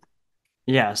around it.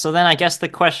 Yeah, so then I guess the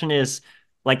question is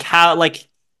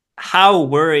how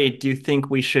worried do you think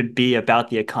we should be about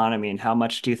the economy and how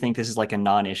much do you think this is like a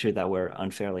non-issue that we're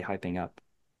unfairly hyping up?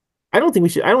 I don't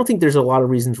think there's a lot of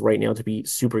reasons right now to be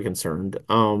super concerned.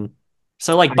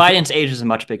 So like I think Biden's age is a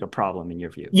much bigger problem in your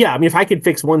view. Yeah, I mean, if I could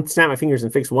snap my fingers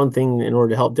and fix one thing in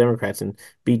order to help Democrats and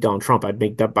beat Donald Trump, I'd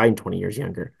make Biden 20 years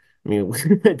younger. I mean,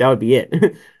 that would be it.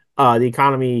 The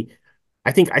economy,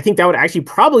 I think that would actually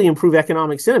probably improve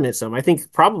economic sentiment some. I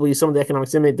think probably some of the economic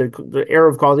sentiment, the error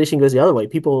of causation goes the other way.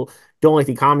 People don't like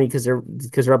the economy because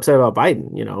they're upset about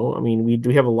Biden. I mean,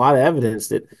 we have a lot of evidence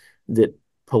that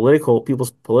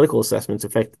people's political assessments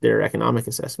affect their economic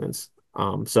assessments.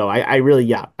 So I really,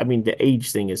 yeah, I mean, the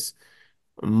age thing is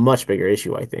a much bigger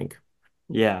issue, I think.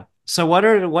 Yeah. So what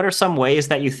are some ways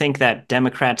that you think that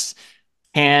Democrats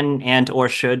can and or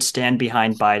should stand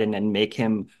behind Biden and make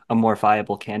him a more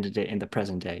viable candidate in the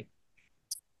present day?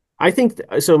 I think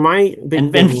so. My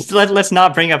big thing, And let's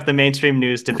not bring up the mainstream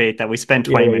news debate that we spent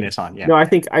yeah, 20 yeah, yeah. minutes on. Yeah. No, I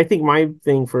think my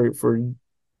thing for the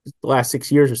last 6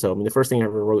 years or so. I mean, the first thing I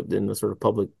ever wrote in the sort of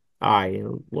public eye,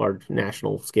 large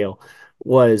national scale,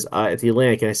 was at the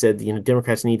Atlantic, and I said,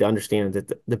 Democrats need to understand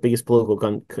that the biggest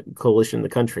political coalition in the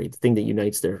country, the thing that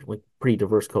unites their like pretty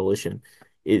diverse coalition,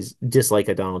 is dislike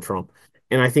of Donald Trump,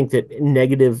 and I think that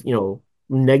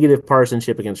negative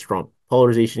partisanship against Trump,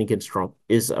 polarization against Trump,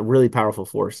 is a really powerful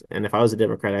force. And if I was a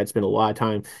Democrat, I'd spend a lot of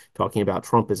time talking about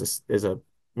Trump I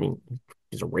mean,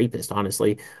 he's a rapist.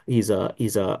 Honestly, he's a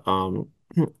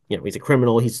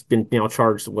criminal. He's been now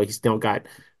charged. Well, he's now got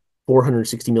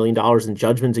 $460 million in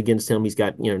judgments against him. He's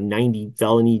got 90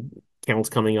 felony counts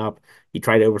coming up. He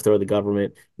tried to overthrow the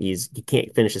government. He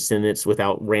can't finish a sentence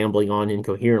without rambling on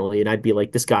incoherently. And I'd be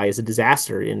like, this guy is a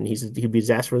disaster, and he'd be a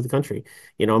disaster for the country.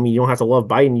 I mean, you don't have to love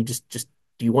Biden. You just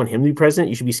do you want him to be president?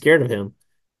 You should be scared of him.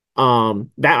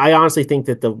 That I honestly think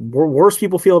that the worse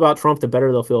people feel about Trump, the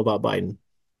better they'll feel about Biden.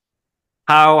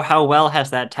 How well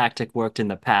has that tactic worked in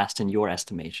the past in your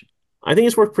estimation? I think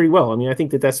it's worked pretty well. I mean, I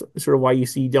think that that's sort of why you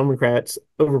see Democrats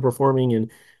overperforming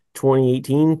in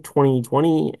 2018,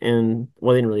 2020, and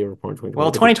well, they didn't really overperform in 2020, Well,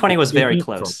 but 2020 was they very beat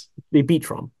Trump. close, They beat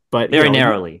Trump, but very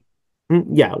narrowly.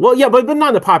 yeah, well, yeah, but not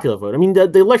in the popular vote. I mean,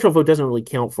 the electoral vote doesn't really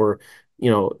count for,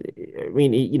 I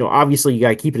mean, obviously you got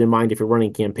to keep it in mind if you're running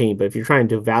a campaign, but if you're trying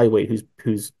to evaluate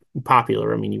who's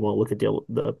popular, I mean, you want to look at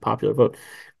the popular vote.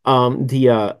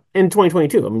 The In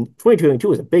 2022, I mean, 2022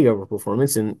 was a big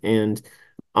overperformance, and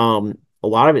a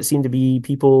lot of it seemed to be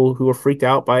people who were freaked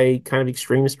out by kind of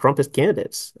extremist Trumpist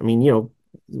candidates. I mean, a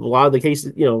lot of the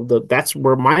cases, that's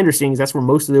where my understanding is that's where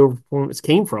most of the overperformance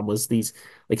came from was these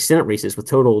like Senate races with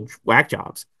total whack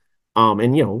jobs.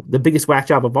 And the biggest whack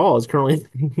job of all is currently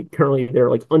currently their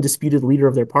like undisputed leader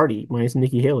of their party, minus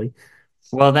Nikki Haley.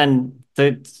 Well, then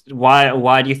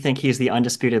why do you think he's the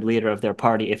undisputed leader of their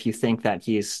party if you think that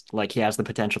he has the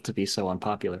potential to be so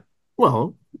unpopular?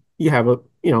 Well, you have I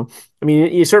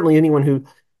mean, certainly anyone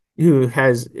who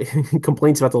has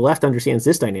complaints about the left understands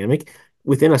this dynamic.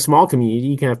 Within a small community,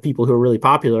 you can have people who are really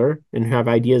popular and who have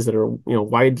ideas that are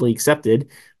widely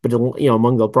accepted, but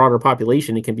among the broader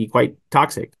population, it can be quite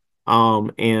toxic.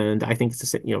 And I think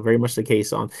it's very much the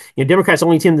case on Democrats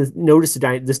only tend to notice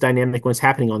this dynamic when it's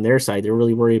happening on their side. They're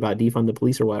really worried about defund the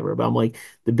police or whatever. But I'm like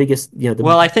the biggest the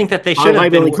Well, I think that they should have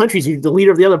liability been countries, the leader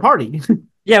of the other party.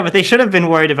 Yeah, but they should have been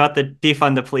worried about the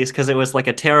defund the police because it was like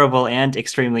a terrible and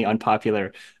extremely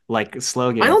unpopular like I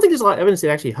slogan. don't think there's a lot of evidence it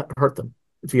actually hurt them.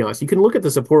 To be honest, you can look at the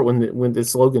support when the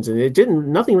slogans, and it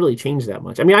didn't. Nothing really changed that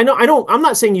much. I mean, I know I don't. I'm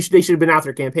not saying they should have been out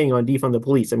there campaigning on defund the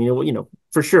police. I mean,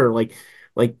 for sure, like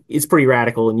it's pretty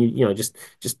radical, and just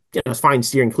it's fine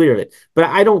steering clear of it. But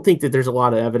I don't think that there's a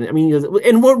lot of evidence. I mean,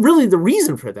 and what really the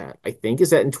reason for that, I think, is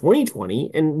that in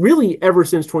 2020 and really ever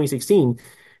since 2016,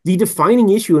 the defining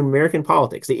issue in American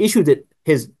politics, the issue that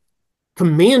has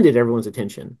commanded everyone's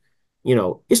attention,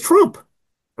 is Trump.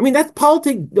 I mean, that's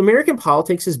politics. American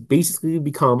politics has basically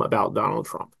become about Donald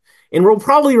Trump, and will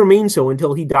probably remain so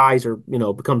until he dies or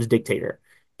becomes a dictator.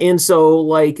 And so,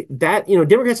 like that,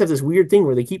 Democrats have this weird thing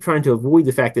where they keep trying to avoid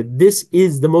the fact that this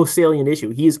is the most salient issue.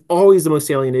 He is always the most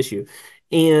salient issue,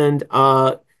 and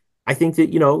I think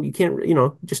that you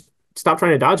can't just stop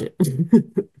trying to dodge it.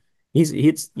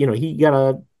 He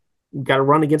gotta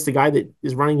run against the guy that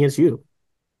is running against you.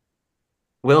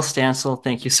 Will Stancil,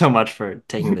 thank you so much for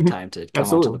taking the time to come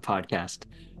onto the Absolutely. podcast.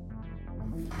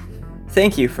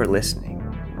 Thank you for listening.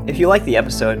 If you like the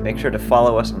episode, make sure to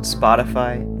follow us on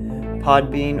Spotify,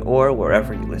 Podbean, or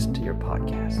wherever you listen to your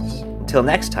podcasts. Until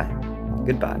next time,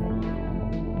 goodbye.